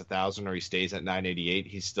he hits 1,000 or he stays at 988,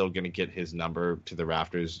 he's still going to get his number to the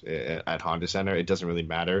rafters at Honda Center. It doesn't really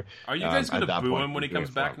matter. Are you guys going to boo him when he comes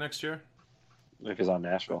back next year? If he's on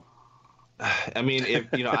Nashville. I mean, if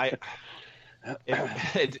you know,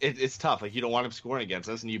 it's tough. Like, you don't want him scoring against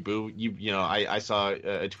us, and you boo. You know, I saw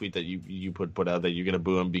a tweet that you put out that you're gonna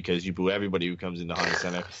boo him because you boo everybody who comes into Honda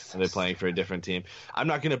Center and they're playing for a different team. I'm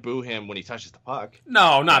not gonna boo him when he touches the puck.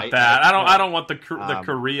 No, not right? that. I don't want the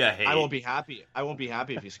Korea hate. I won't be happy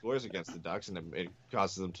if he scores against the Ducks and it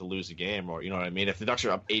causes them to lose a game, or, you know what I mean. If the Ducks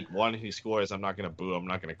are up 8-1 and he scores, I'm not gonna boo. I'm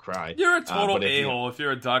not gonna cry. You're a total a-hole if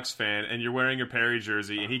you're a Ducks fan and you're wearing a Perry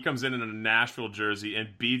jersey and he comes in a Nashville jersey and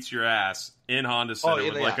beats your ass in Honda Center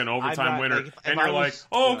with like an overtime winner, and you're like,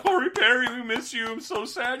 Corey Perry, we miss you. I'm so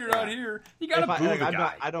sad you're not here. You gotta boo the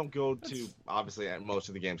guy. I don't go to, obviously, at most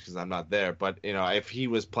of the games because I'm not there. But, you know, if he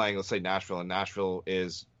was playing, let's say Nashville, and Nashville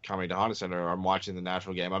is coming to Honda Center, or I'm watching the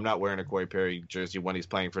Nashville game, I'm not wearing a Corey Perry jersey when he's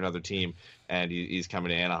playing for another team and he's coming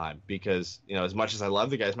to Anaheim, because, you know, as much as I love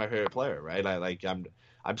the guy, he's my favorite player, right?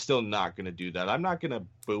 I'm still not going to do that. I'm not going to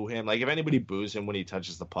boo him. Like, if anybody boos him when he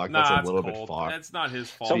touches the puck, that's a little bit far. That's not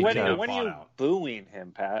his fault. So when are you booing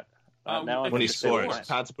him, Pat? When he scores.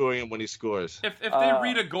 Pat's booing him when he scores. If they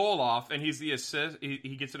read a goal off and he's the assist,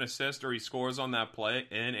 he gets an assist or he scores on that play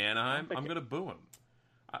in Anaheim, I'm going to boo him.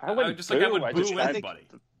 I would boo anybody.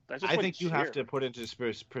 I think you have to put into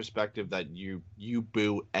perspective that you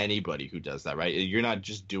boo anybody who does that, right? You're not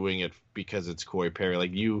just doing it because it's Corey Perry.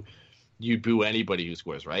 Like, you boo anybody who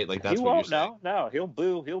scores, right? Like, that's what you're saying. No, he'll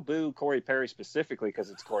boo Corey Perry specifically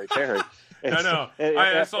because it's Corey Perry. No.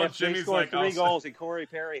 I saw Jimmy's like 3 goals and Corey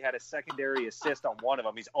Perry had a secondary assist on one of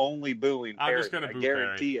them. He's only booing Perry. I'm just gonna boo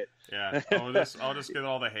guarantee Perry. it. Yeah, I'll just get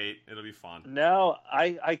all the hate. It'll be fun. No,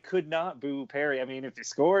 I could not boo Perry. I mean, if he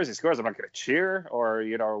scores. I'm not going to cheer or,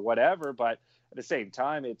 you know, or whatever, but at the same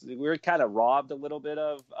time, we're kind of robbed a little bit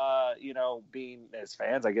of, you know, being, as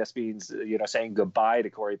fans, I guess, being, you know, saying goodbye to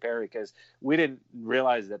Corey Perry, because we didn't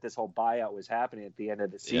realize that this whole buyout was happening at the end of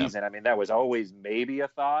the season. Yeah. I mean, that was always maybe a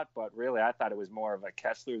thought, but really I thought it was more of a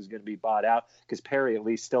Kessler was going to be bought out, because Perry at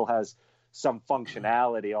least still has some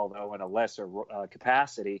functionality, although in a lesser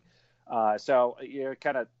capacity. So it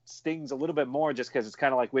kind of stings a little bit more just because it's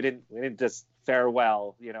kind of like we didn't just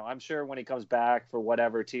farewell. You know, I'm sure when he comes back for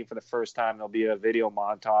whatever team for the first time, there'll be a video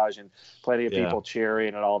montage and plenty of people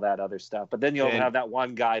cheering and all that other stuff. But then you'll have that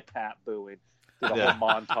one guy, Pat, booing the whole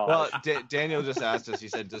montage. Well, Daniel just asked us, he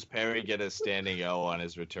said, does Perry get a standing O on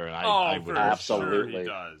his return? I would absolutely. Sure he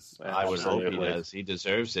does. I would hope he does. He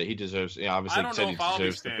deserves it. He deserves, you know, obviously he said he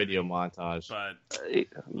deserves the video montage. But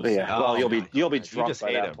well, you'll be drunk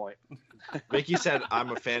by that point. Mickey said, I'm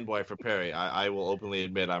a fanboy for Perry. I will openly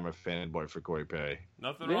admit I'm a fanboy for Corey Perry.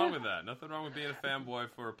 Nothing wrong with that. Nothing wrong with being a fanboy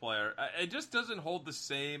for a player. It just doesn't hold the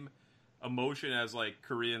same emotion as like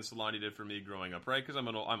Korea and Solani did for me growing up, right? Because I'm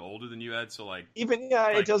older than you, Ed. So like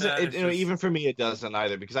it doesn't. Even for me, it doesn't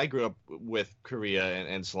either, because I grew up with Korea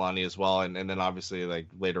and Solani as well, and then obviously like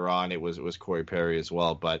later on it was Corey Perry as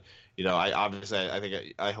well. But you know, I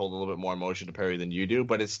think I hold a little bit more emotion to Perry than you do,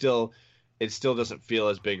 but it still doesn't feel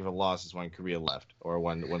as big of a loss as when Korea left or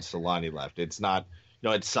when Solani left. It's not, you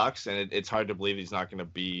know, it sucks, and it's hard to believe he's not going to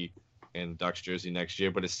be in Ducks jersey next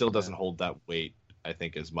year, but it still doesn't hold that weight, I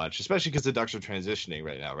think, as much, especially because the Ducks are transitioning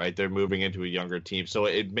right now, right? They're moving into a younger team, so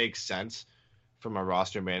it makes sense from a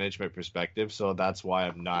roster management perspective. So that's why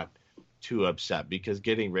I'm not too upset, because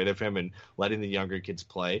getting rid of him and letting the younger kids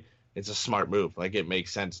play, it's a smart move. Like, it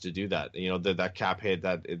makes sense to do that. You know, that cap hit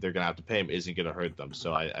that they're going to have to pay him isn't going to hurt them.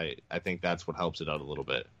 So I think that's what helps it out a little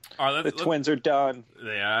bit. All right, the Twins are done.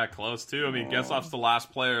 Yeah, close too. I mean, Getzlaf's the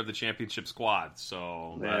last player of the championship squad,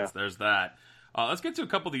 so there's that. Let's get to a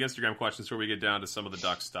couple of the Instagram questions before we get down to some of the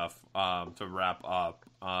Duck stuff to wrap up.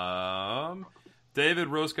 David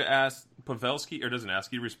Roska asked Pavelski, or doesn't ask,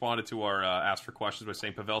 he responded to our ask for questions by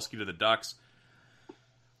saying Pavelski to the Ducks.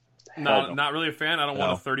 Not really a fan. I don't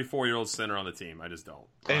want a 34-year-old center on the team. I just don't.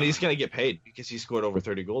 And he's going to get paid because he scored over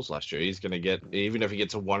 30 goals last year. He's going to get, even if he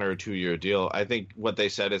gets a 1 or 2 year deal. I think what they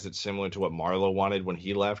said is it's similar to what Marleau wanted when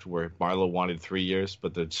he left, where Marleau wanted 3 years,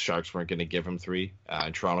 but the Sharks weren't going to give him 3.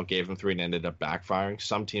 And Toronto gave him 3 and ended up backfiring.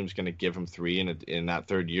 Some teams going to give him 3, and in that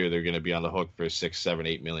third year, they're going to be on the hook for $6, $7,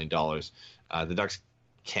 $8 million. The Ducks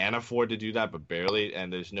can afford to do that, but barely.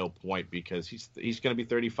 And there's no point because he's going to be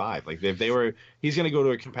 35. Like he's going to go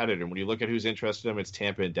to a competitor. And when you look at who's interested in him, it's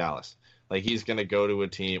Tampa and Dallas. Like he's going to go to a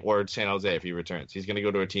team, or San Jose if he returns. He's going to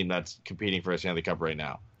go to a team that's competing for a Stanley Cup right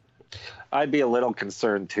now. I'd be a little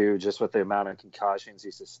concerned too, just with the amount of concussions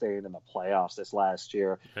he sustained in the playoffs this last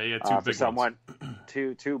year. Yeah, he had two big ones.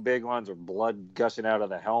 Two big ones, or blood gushing out of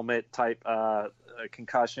the helmet type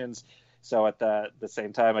concussions. So at the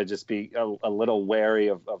same time, I'd just be a little wary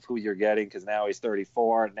of who you're getting, because now he's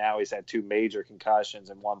 34, and now he's had two major concussions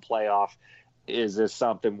in one playoff. Is this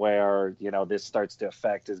something where this starts to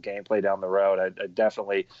affect his gameplay down the road? I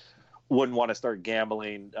definitely wouldn't want to start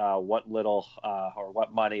gambling what little or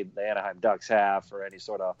what money the Anaheim Ducks have for any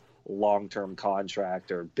sort of long-term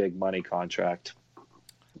contract or big money contract.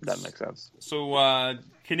 If that makes sense. So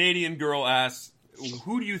Canadian Girl asks,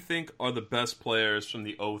 who do you think are the best players from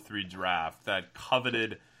the 03 draft that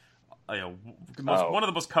coveted one of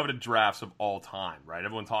the most coveted drafts of all time, right?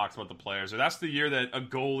 Everyone talks about the players. That's the year that a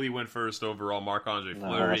goalie went first overall, Marc-Andre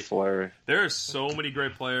Fleury. There are so many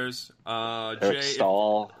great players. Eric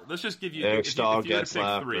Stahl. Let's just give you Eric Stahl, if you had to pick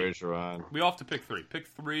Getzlaf, three. Bergeron. We all have to pick three. Pick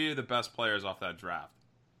three of the best players off that draft.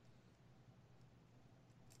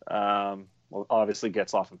 Well, obviously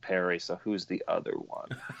Getzlaf and Perry, so who's the other one?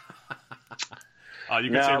 You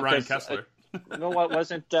could say Ryan Kessler. No, what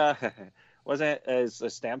wasn't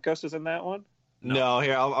Stamkos was in that one? No,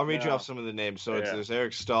 here I'll read you off some of the names. So there's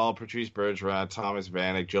Eric Stahl, Patrice Bergeron, Thomas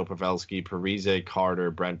Vanek, Joe Pavelski, Parise, Carter,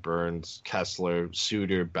 Brent Burns, Kessler,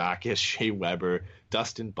 Suter, Backus, Shea Weber,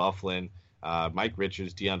 Dustin Byfuglien, Mike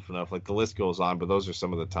Richards, Dion Phaneuf. Like the list goes on, but those are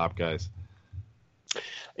some of the top guys.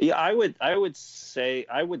 Yeah, I would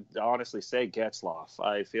honestly say Getzlaf.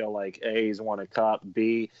 I feel like A, he's won a cup.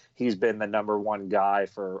 B, he's been the number one guy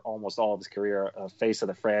for almost all of his career. Face of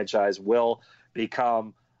the franchise, will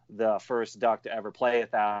become the first Duck to ever play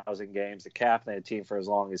 1,000 games, the captain of the team for as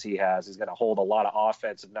long as he has. He's going to hold a lot of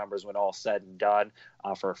offensive numbers when all said and done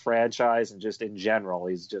for a franchise, and just in general,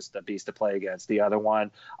 he's just a beast to play against. The other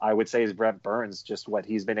one I would say is Brent Burns, just what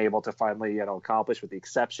he's been able to finally accomplish, with the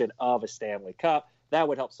exception of a Stanley Cup. That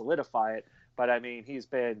would help solidify it. But, I mean, he's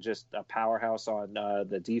been just a powerhouse on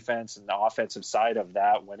the defense and the offensive side of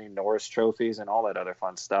that, winning Norris trophies and all that other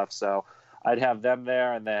fun stuff. So I'd have them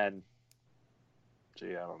there, and then, I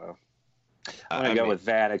don't know. I'm going to go with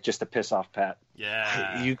Vanek just to piss off Pat.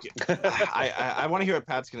 Yeah. I want to hear what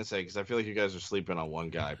Pat's going to say, because I feel like you guys are sleeping on one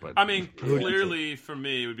guy. But I mean, clearly for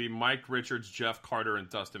me, it would be Mike Richards, Jeff Carter, and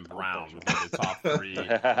Dustin Brown would be the top three.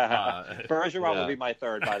 Bergeron would be my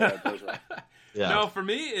third, by the way. Bergeron. Yeah. No, for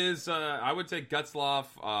me is I would take Getzlaf.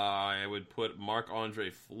 I would put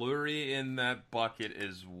Marc-Andre Fleury in that bucket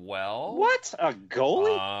as well. What? A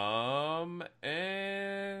goalie?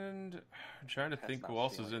 And I'm trying to think who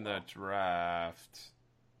else is in that draft.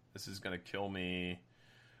 This is gonna kill me.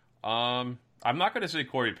 I'm not gonna say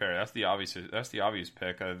Corey Perry. That's the obvious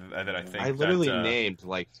pick that I think. I literally named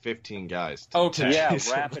like 15 guys. Okay. Yeah,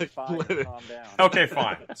 rapid fire. Calm down. Okay,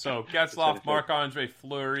 fine. So Getzlaf, Marc-Andre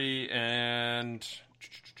Fleury, and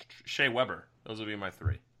Shea Weber. Those would be my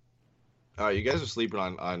three. You guys are sleeping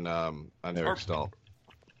on Eric Stahl.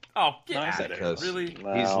 Oh, get out of here. Really?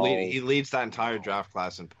 Wow. He leads that entire draft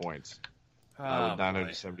class in points. With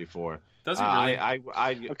 974. Does he really?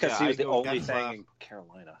 Because he was the only thing in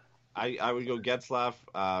Carolina. I would go Getzlaf,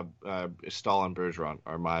 Stahl, and Bergeron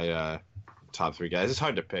are my top three guys. It's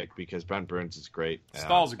hard to pick because Brent Burns is great.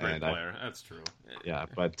 Stahl's a great player. That's true. Yeah,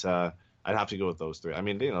 but I'd have to go with those three. I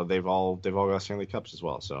mean, they've all got Stanley Cups as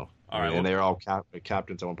well. So and they're all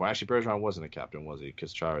captains at one point. Actually, Bergeron wasn't a captain, was he?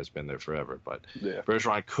 Because Chara's been there forever. But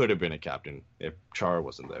Bergeron could have been a captain if Chara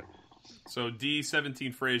wasn't there. So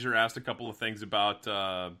D17 Fraser asked a couple of things about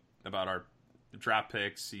our draft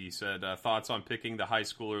picks. He said thoughts on picking the high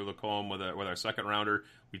schooler Lacombe with our second rounder.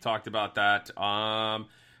 We talked about that. How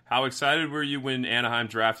excited were you when Anaheim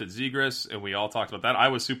drafted Zegras? And we all talked about that. I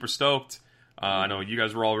was super stoked. I know you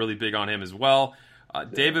guys were all really big on him as well.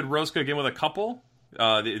 David Roska again with a couple.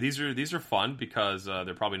 These are fun because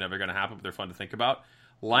they're probably never going to happen, but they're fun to think about.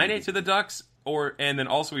 Laine to the Ducks, and then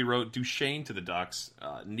also we wrote Duchesne to the Ducks.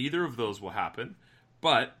 Neither of those will happen.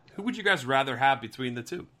 But who would you guys rather have between the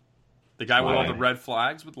two? The guy with all the red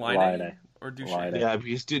flags with Laine or Duchesne? Yeah,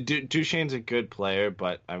 because Duchesne's a good player,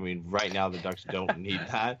 but I mean, right now the Ducks don't need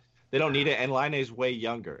that. They don't need it, and Laine's way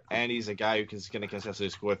younger, and he's a guy who's going to consistently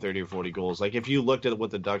score 30 or 40 goals. Like, if you looked at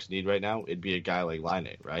what the Ducks need right now, it'd be a guy like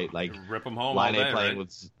Laine, right? Like, rip him home Laine all day, playing right?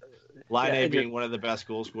 with Laine being one of the best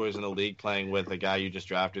goal scorers in the league, playing with a guy you just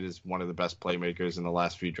drafted as one of the best playmakers in the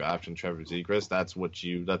last few drafts, and Trevor Zegras. That's what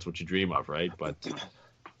you dream of, right? But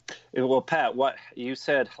Well, Pat, what you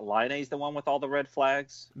said? Laine's the one with all the red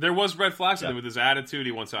flags. There was red flags with his attitude.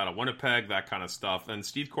 He wants out of Winnipeg, that kind of stuff. And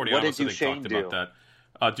Steve Cordianos, I think, talked about that.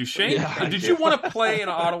 Duchesne, did you want to play in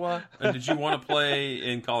Ottawa? And did you want to play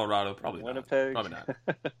in Colorado? Probably Winnipeg. Not.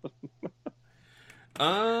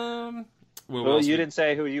 Probably not. Well, you didn't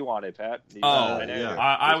say who you wanted, Pat.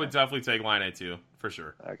 I would definitely take Laine too, for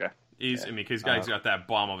sure. Okay. He's he's got that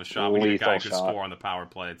bomb of a shot. We need a guy who can score on the power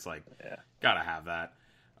play. It's like, gotta have that.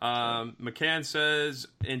 McCann says,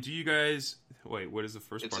 and do you guys... Wait, what is the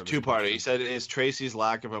first part of it? It's a two-parter. He said, is Tracy's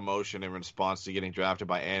lack of emotion in response to getting drafted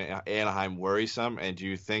by Anaheim worrisome? And do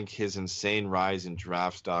you think his insane rise in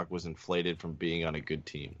draft stock was inflated from being on a good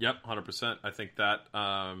team? Yep, 100%. I think that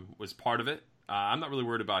was part of it. I'm not really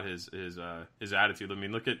worried about his attitude. I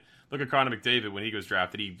mean, look at Connor McDavid when he goes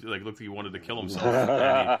drafted. He looked like he wanted to kill himself.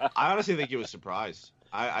 I honestly think he was surprised.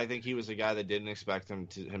 I think he was a guy that didn't expect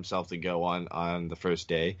himself to go on the first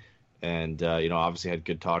day, and obviously had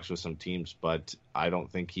good talks with some teams, but I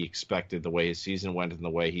don't think he expected the way his season went and the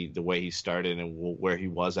way he started and where he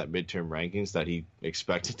was at midterm rankings that he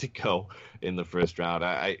expected to go in the first round.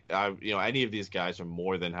 Any of these guys are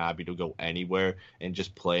more than happy to go anywhere and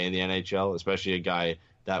just play in the NHL, especially a guy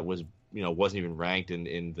that was wasn't even ranked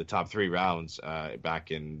in the top 3 rounds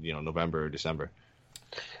back in November or December.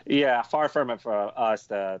 Yeah, far from it for us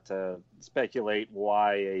to speculate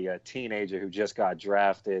why a teenager who just got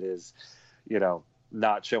drafted is,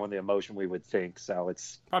 not showing the emotion we would think. So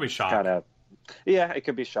it's probably shocked. It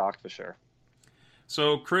could be shocked for sure.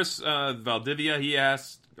 So Chris Valdivia, he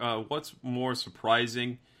asked, what's more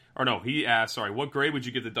surprising? Or no, he asked, sorry, what grade would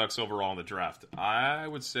you give the Ducks overall in the draft? I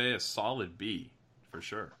would say a solid B, for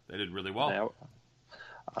sure. They did really well. Now,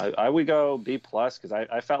 I would go B+ because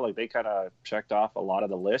I felt like they kind of checked off a lot of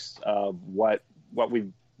the list of what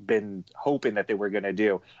we've been hoping that they were going to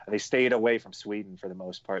do. And they stayed away from Sweden for the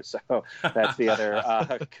most part. So that's the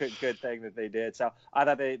other good thing that they did. So I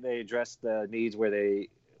thought they addressed the needs where they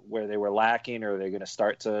were lacking, or they're going to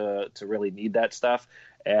start to really need that stuff.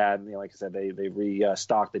 And like I said, they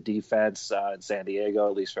restocked the defense in San Diego,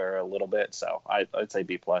 at least for a little bit. So I'd say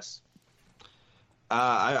B+.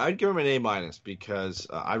 I'd give him an A- because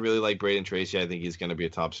I really like Braden Tracy. I think he's going to be a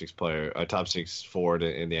top 6 player, a top 6 forward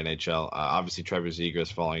in the NHL. Obviously, Trevor Zegras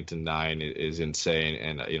falling to 9 is insane,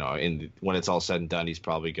 and when it's all said and done, he's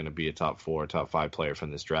probably going to be a top 4, top 5 player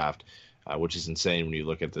from this draft, which is insane when you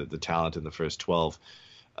look at the talent in the first 12.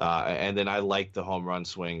 And then I like the home run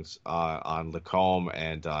swings on Lacombe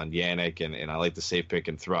and on Yannick, and I like the safe pick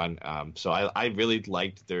and Thrun. So I really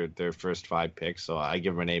liked their first 5 picks, so I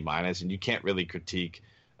give them an A-. And you can't really critique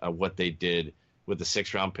what they did with the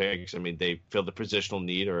 6th-round picks. I mean, they filled a positional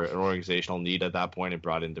need or an organizational need at that point and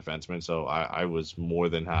brought in defensemen. So I was more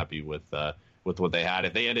than happy with what they had.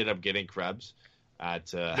 If they ended up getting Krebs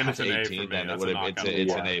at 18, then it's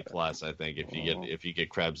an A+. I think if you get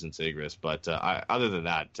Krebs and Zegras, but other than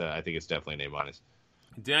that, I think it's definitely an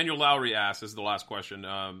A-. Daniel Lowry asks, this is the last question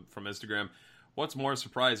from Instagram, what's more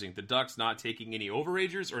surprising, the Ducks not taking any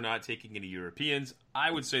overagers or not taking any Europeans?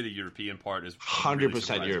 I would say the European part is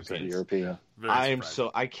 100% European.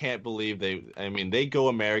 I can't believe they go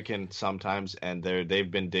American sometimes, and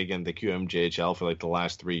they've been digging the QMJHL for like the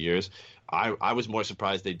last 3 years. I was more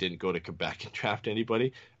surprised they didn't go to Quebec and draft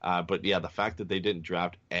anybody. But yeah, the fact that they didn't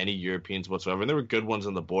draft any Europeans whatsoever, and there were good ones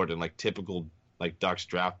on the board and like typical like Ducks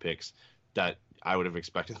draft picks that I would have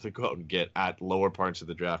expected to go out and get at lower parts of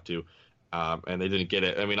the draft too. And they didn't get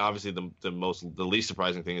it. I mean, obviously the least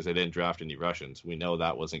surprising thing is they didn't draft any Russians. We know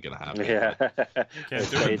that wasn't going to happen. Yeah,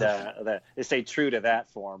 they stayed true to that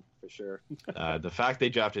form for sure. The fact they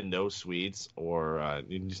drafted no Swedes or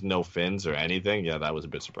no Finns or anything, yeah, that was a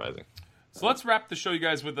bit surprising. So let's wrap the show, you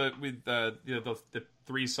guys, with the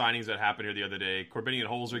 3 signings that happened here the other day. Corbinian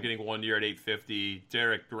Holzer getting 1 year at $850.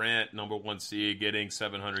 Derek Grant, number 1 seed, getting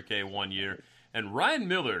 $700K 1 year. And Ryan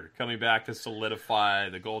Miller coming back to solidify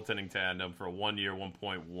the goaltending tandem for a 1 year,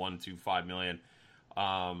 $1.125 million.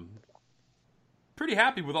 Pretty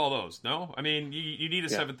happy with all those, no? I mean, you need a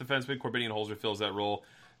 7th defenseman. Corbinian Holzer fills that role.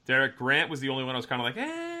 Derek Grant was the only one I was kind of like,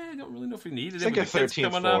 I don't really know if we needed him. It's like a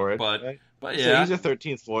 13th forward. But yeah. So he's a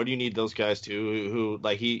 13th forward. You need those guys too, who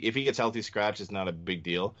like if he gets healthy scratch, it's not a big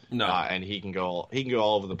deal. No. And he can go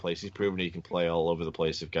all over the place. He's proven he can play all over the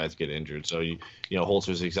place if guys get injured. So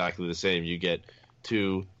Holzer's exactly the same. You get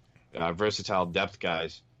 2 versatile depth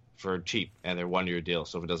guys for cheap, and they're 1 year deal.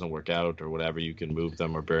 So if it doesn't work out or whatever, you can move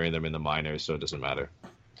them or bury them in the minors. So it doesn't matter.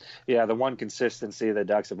 Yeah, the one consistency the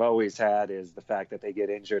Ducks have always had is the fact that they get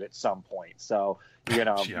injured at some point. So,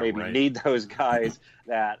 need those guys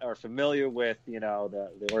that are familiar with,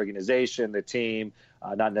 the organization, the team,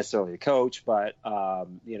 not necessarily the coach, but,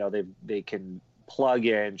 they can plug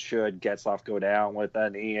in should Getzlaf go down with a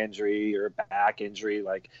knee injury or back injury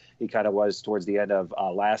like he kind of was towards the end of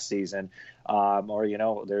last season. Or,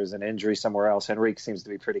 there's an injury somewhere else. Henrique seems to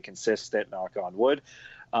be pretty consistent, knock on wood.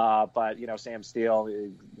 But Sam Steele,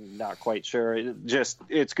 not quite sure.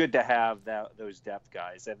 It's good to have those depth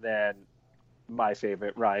guys. And then my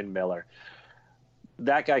favorite, Ryan Miller.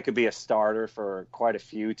 That guy could be a starter for quite a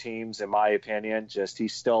few teams, in my opinion.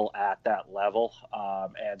 He's still at that level.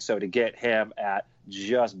 And so to get him at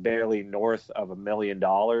just barely north of $1 million,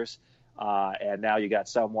 and now you got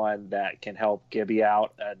someone that can help Gibby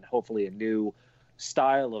out and hopefully a new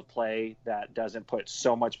style of play that doesn't put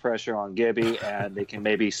so much pressure on Gibby, and they can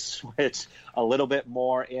maybe switch a little bit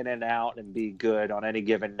more in and out and be good on any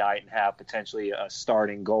given night and have potentially a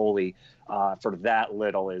starting goalie for that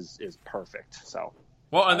little is perfect. So,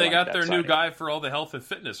 well, and they got their new guy for all the health and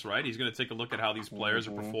fitness, right? He's going to take a look at how these players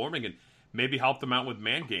are performing and maybe help them out with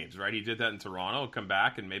man games, right? He did that in Toronto. Come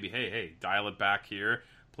back and maybe, hey, dial it back here.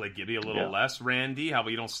 Play Gibby a little less, Randy. How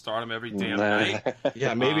about you don't start him every damn night?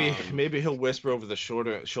 Yeah, maybe he'll whisper over the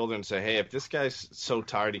shoulder and say, "Hey, if this guy's so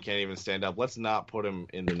tired he can't even stand up, let's not put him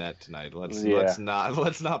in the net tonight. Let's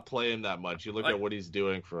not play him that much. You look at what he's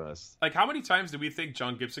doing for us." Like, how many times did we think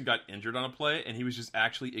John Gibson got injured on a play and he was just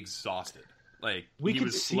actually exhausted? Like, we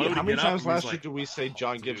could see how many times last year did we say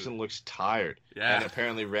John Gibson looks tired? Yeah. And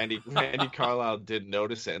apparently Randy Carlisle did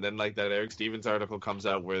notice it. And then like that Eric Stevens article comes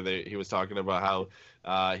out where he was talking about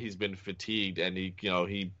how he's been fatigued and he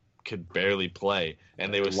could barely play,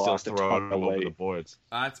 and they were still throwing him over the boards.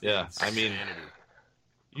 That's insanity. I mean,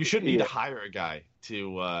 you shouldn't need to hire a guy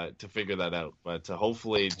to figure that out, but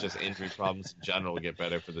hopefully just injury problems in general will get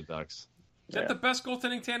better for the Ducks. They're the best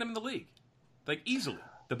goaltending tandem in the league, like easily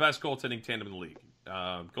the best goaltending tandem in the league.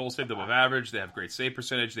 Goals saved above average. They have great save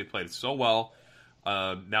percentage. They played so well.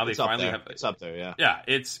 Now they finally have. It's up there, yeah. Yeah,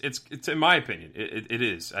 it's in my opinion, it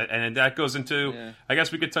is, and that goes into. Yeah. I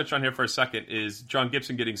guess we could touch on here for a second. Is John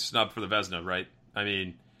Gibson getting snubbed for the Vezina? Right? I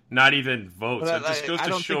mean, not even votes. It just goes to show you. I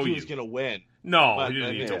don't think he was going to win. No, he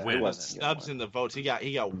didn't need to win. It was snubs in the votes. He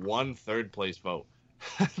got one third place vote.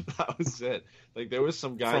 That was it. Like there was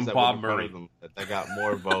some guys from that Bob Murray that got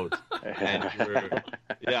more votes, and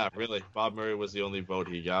really, Bob Murray was the only vote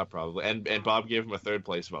he got probably, and Bob gave him a third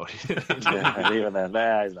place vote. And even then,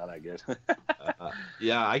 he's not that good.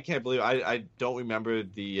 I can't believe I don't remember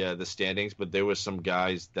the standings, but there was some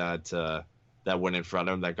guys that went in front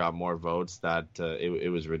of him that got more votes. That it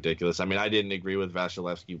was ridiculous. I mean, I didn't agree with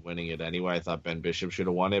Vasilevsky winning it anyway. I thought Ben Bishop should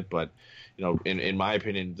have won it, but in my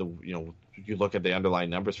opinion, you look at the underlying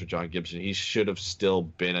numbers for John Gibson, he should have still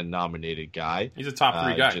been a nominated guy. He's a top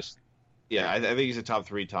 3 guy. I think he's a top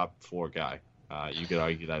 3, top 4 guy. You could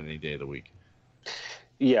argue that any day of the week.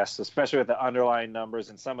 Yes, especially with the underlying numbers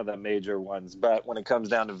and some of the major ones. But when it comes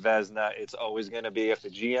down to Vezina, it's always going to be, if the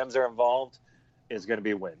GMs are involved, it's going to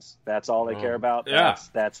be wins. That's all they care about.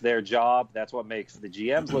 That's their job. That's what makes the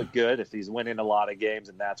GMs look good if he's winning a lot of games,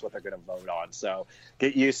 and that's what they're going to vote on. So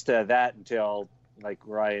get used to that until, like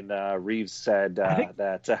Ryan Reeves said, that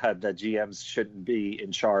the GMs shouldn't be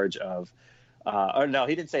in charge of or no,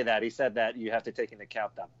 he didn't say that. He said that you have to take into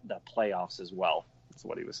account the playoffs as well. That's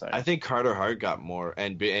what he was saying. I think Carter Hart got more,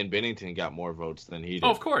 and Binnington got more votes than he did.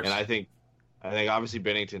 Oh, of course. And I think obviously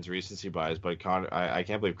Binnington's recency bias, but I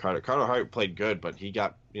can't believe Carter Hart played good, but he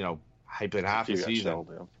got he played half the season.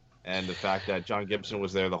 And the fact that John Gibson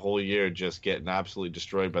was there the whole year, just getting absolutely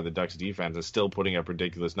destroyed by the Ducks defense, and still putting up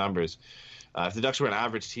ridiculous numbers. If the Ducks were an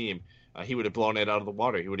average team, he would have blown it out of the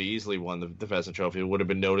water. He would have easily won the Vezina Trophy. It would have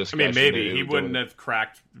been no discussion. I mean, maybe he wouldn't have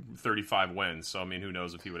cracked 35 wins. So, I mean, who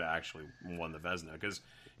knows if he would have actually won the Vezina? Because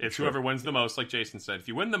if whoever wins the most, like Jason said, if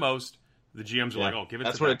you win the most, the GMs are like, oh, give it to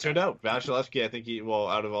that. That's what it turned out. Vasilevsky, I think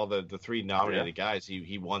out of all the 3 nominated guys,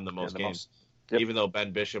 he won the most games. Yep. Even though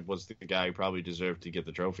Ben Bishop was the guy who probably deserved to get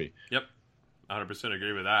the trophy. Yep. 100%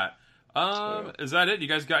 agree with that. Is that it? You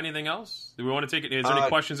guys got anything else? Do we want to take it? Is there any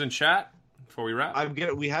questions in chat before we wrap?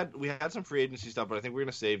 We had some free agency stuff, but I think we're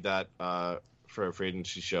going to save that for a free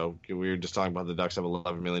agency show. We were just talking about the Ducks have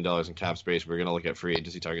 $11 million in cap space. We're going to look at free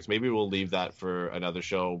agency targets. Maybe we'll leave that for another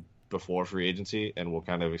show before free agency, and we'll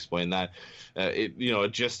kind of explain that. A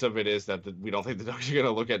gist of it is that we don't think the Ducks are going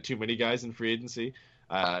to look at too many guys in free agency.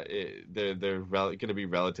 They're going to be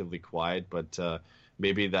relatively quiet, but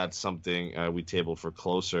maybe that's something we table for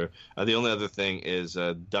closer. The only other thing is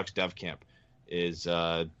Ducks Dev Camp is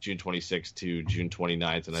June 26th to June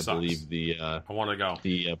 29th, and I believe I want to go.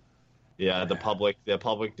 The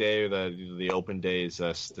public day or the open day is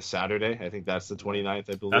the Saturday. I think that's the 29th,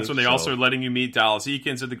 I believe. That's when they also are letting you meet Dallas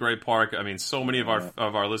Eakins at the Great Park. I mean, so many of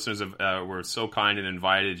our listeners were so kind and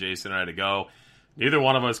invited Jason and I to go. Neither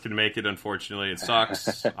one of us can make it, unfortunately. It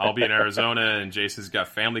sucks. I'll be in Arizona, and Jason's got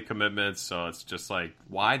family commitments, so it's just like,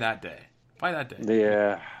 why that day? Why that day?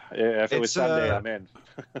 Yeah, if it was Sunday, I'm in.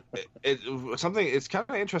 It's kind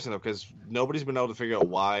of interesting, though, because nobody's been able to figure out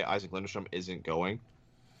why Isaac Lindstrom isn't going.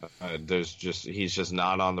 He's just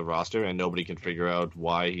not on the roster, and nobody can figure out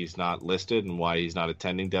why he's not listed and why he's not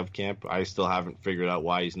attending Dev Camp. I still haven't figured out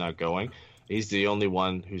why he's not going. He's the only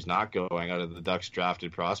one who's not going out of the Ducks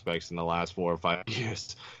drafted prospects in the last 4 or 5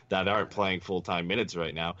 years that aren't playing full-time minutes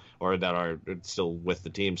right now, or that are still with the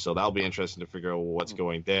team. So that'll be interesting to figure out what's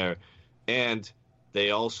going there. And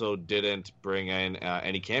they also didn't bring in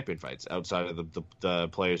any camp invites outside of the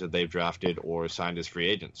players that they've drafted or signed as free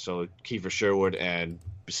agents. So Kiefer Sherwood and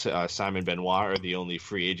Simon Benoit are the only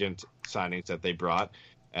free agent signings that they brought.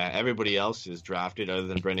 Everybody else is drafted other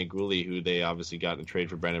than Brendan Gooley, who they obviously got in trade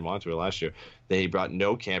for Brendan Montour last year. They brought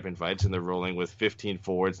no camp invites, and they're rolling with 15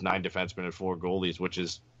 forwards, 9 defensemen, and 4 goalies, which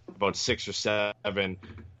is about 6 or 7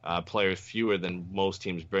 players fewer than most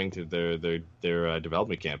teams bring to their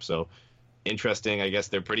development camp. So interesting. I guess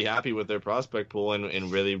they're pretty happy with their prospect pool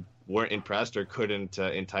and really weren't impressed or couldn't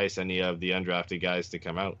entice any of the undrafted guys to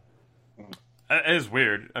come out. It is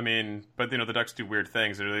weird. I mean, but the Ducks do weird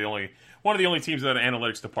things. They're one of the only teams that have an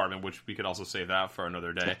analytics department, which we could also save that for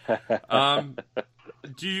another day.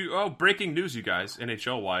 Breaking news, you guys,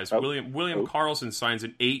 NHL wise. William Karlsson signs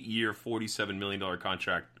an 8-year, $47 million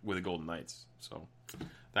contract with the Golden Knights. So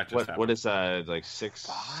that just happened. What is that, like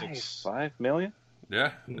 $5 million?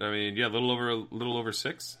 Yeah, I mean, a little over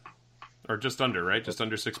 6, or just under, right? Just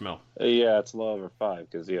under $6 million. Yeah, it's a little over 5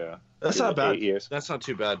 because that's not bad. 8 years. That's not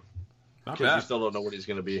too bad. Not Because bad. you still don't know what he's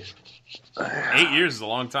going to be. 8 years is a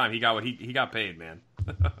long time. He got paid, man.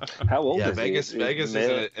 How old is Vegas? he? Vegas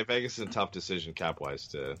is a tough decision cap wise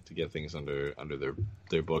to get things under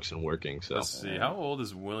their books and working. So let's see. How old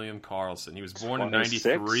is William Karlsson? He was born 26?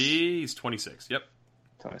 in '93. He's 26. Yep.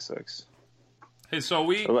 26. Hey, so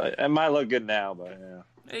It might look good now, but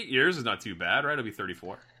 8 years is not too bad, right? It'll be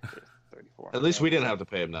 34. 34. at least we didn't have to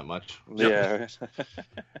pay him that much. Yeah.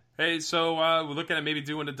 Hey, so we're looking at maybe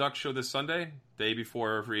doing a Duck show this Sunday, day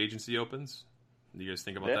before free agency opens. What do you guys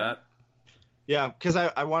think about that? Yeah, because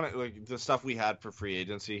I wanted, like, the stuff we had for free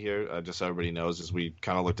agency here, just so everybody knows, is we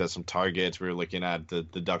kind of looked at some targets. We were looking at the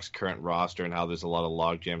Ducks' current roster and how there's a lot of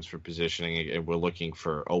log jams for positioning, and we're looking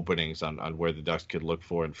for openings on where the Ducks could look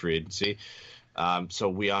for in free agency. So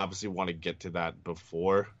we obviously want to get to that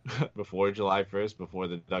before July 1st, before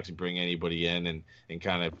the Ducks bring anybody in and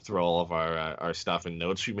kind of throw all of our stuff and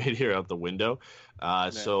notes we made here out the window.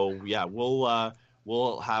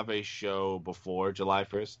 We'll have a show before July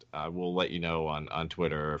 1st. We'll let you know on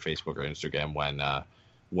Twitter or Facebook or Instagram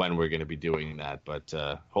when we're going to be doing that. But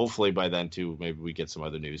hopefully by then, too, maybe we get some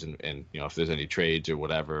other news and if there's any trades or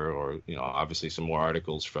whatever, or, obviously some more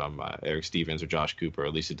articles from Eric Stevens or Josh Cooper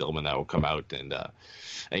or Lisa Dillman that will come out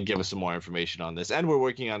and give us some more information on this. And we're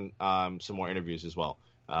working on some more interviews as well.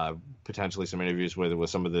 Potentially some interviews with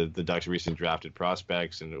some of the Ducks' recent drafted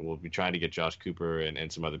prospects, and we'll be trying to get Josh Cooper and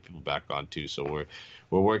some other people back on too. So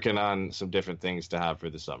we're working on some different things to have for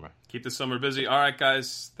the summer. Keep the summer busy. All right,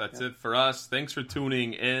 guys, that's it for us. Thanks for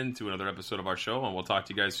tuning in to another episode of our show, and we'll talk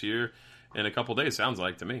to you guys here in a couple days. Sounds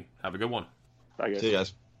like to me. Have a good one. Bye, guys. See you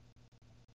guys.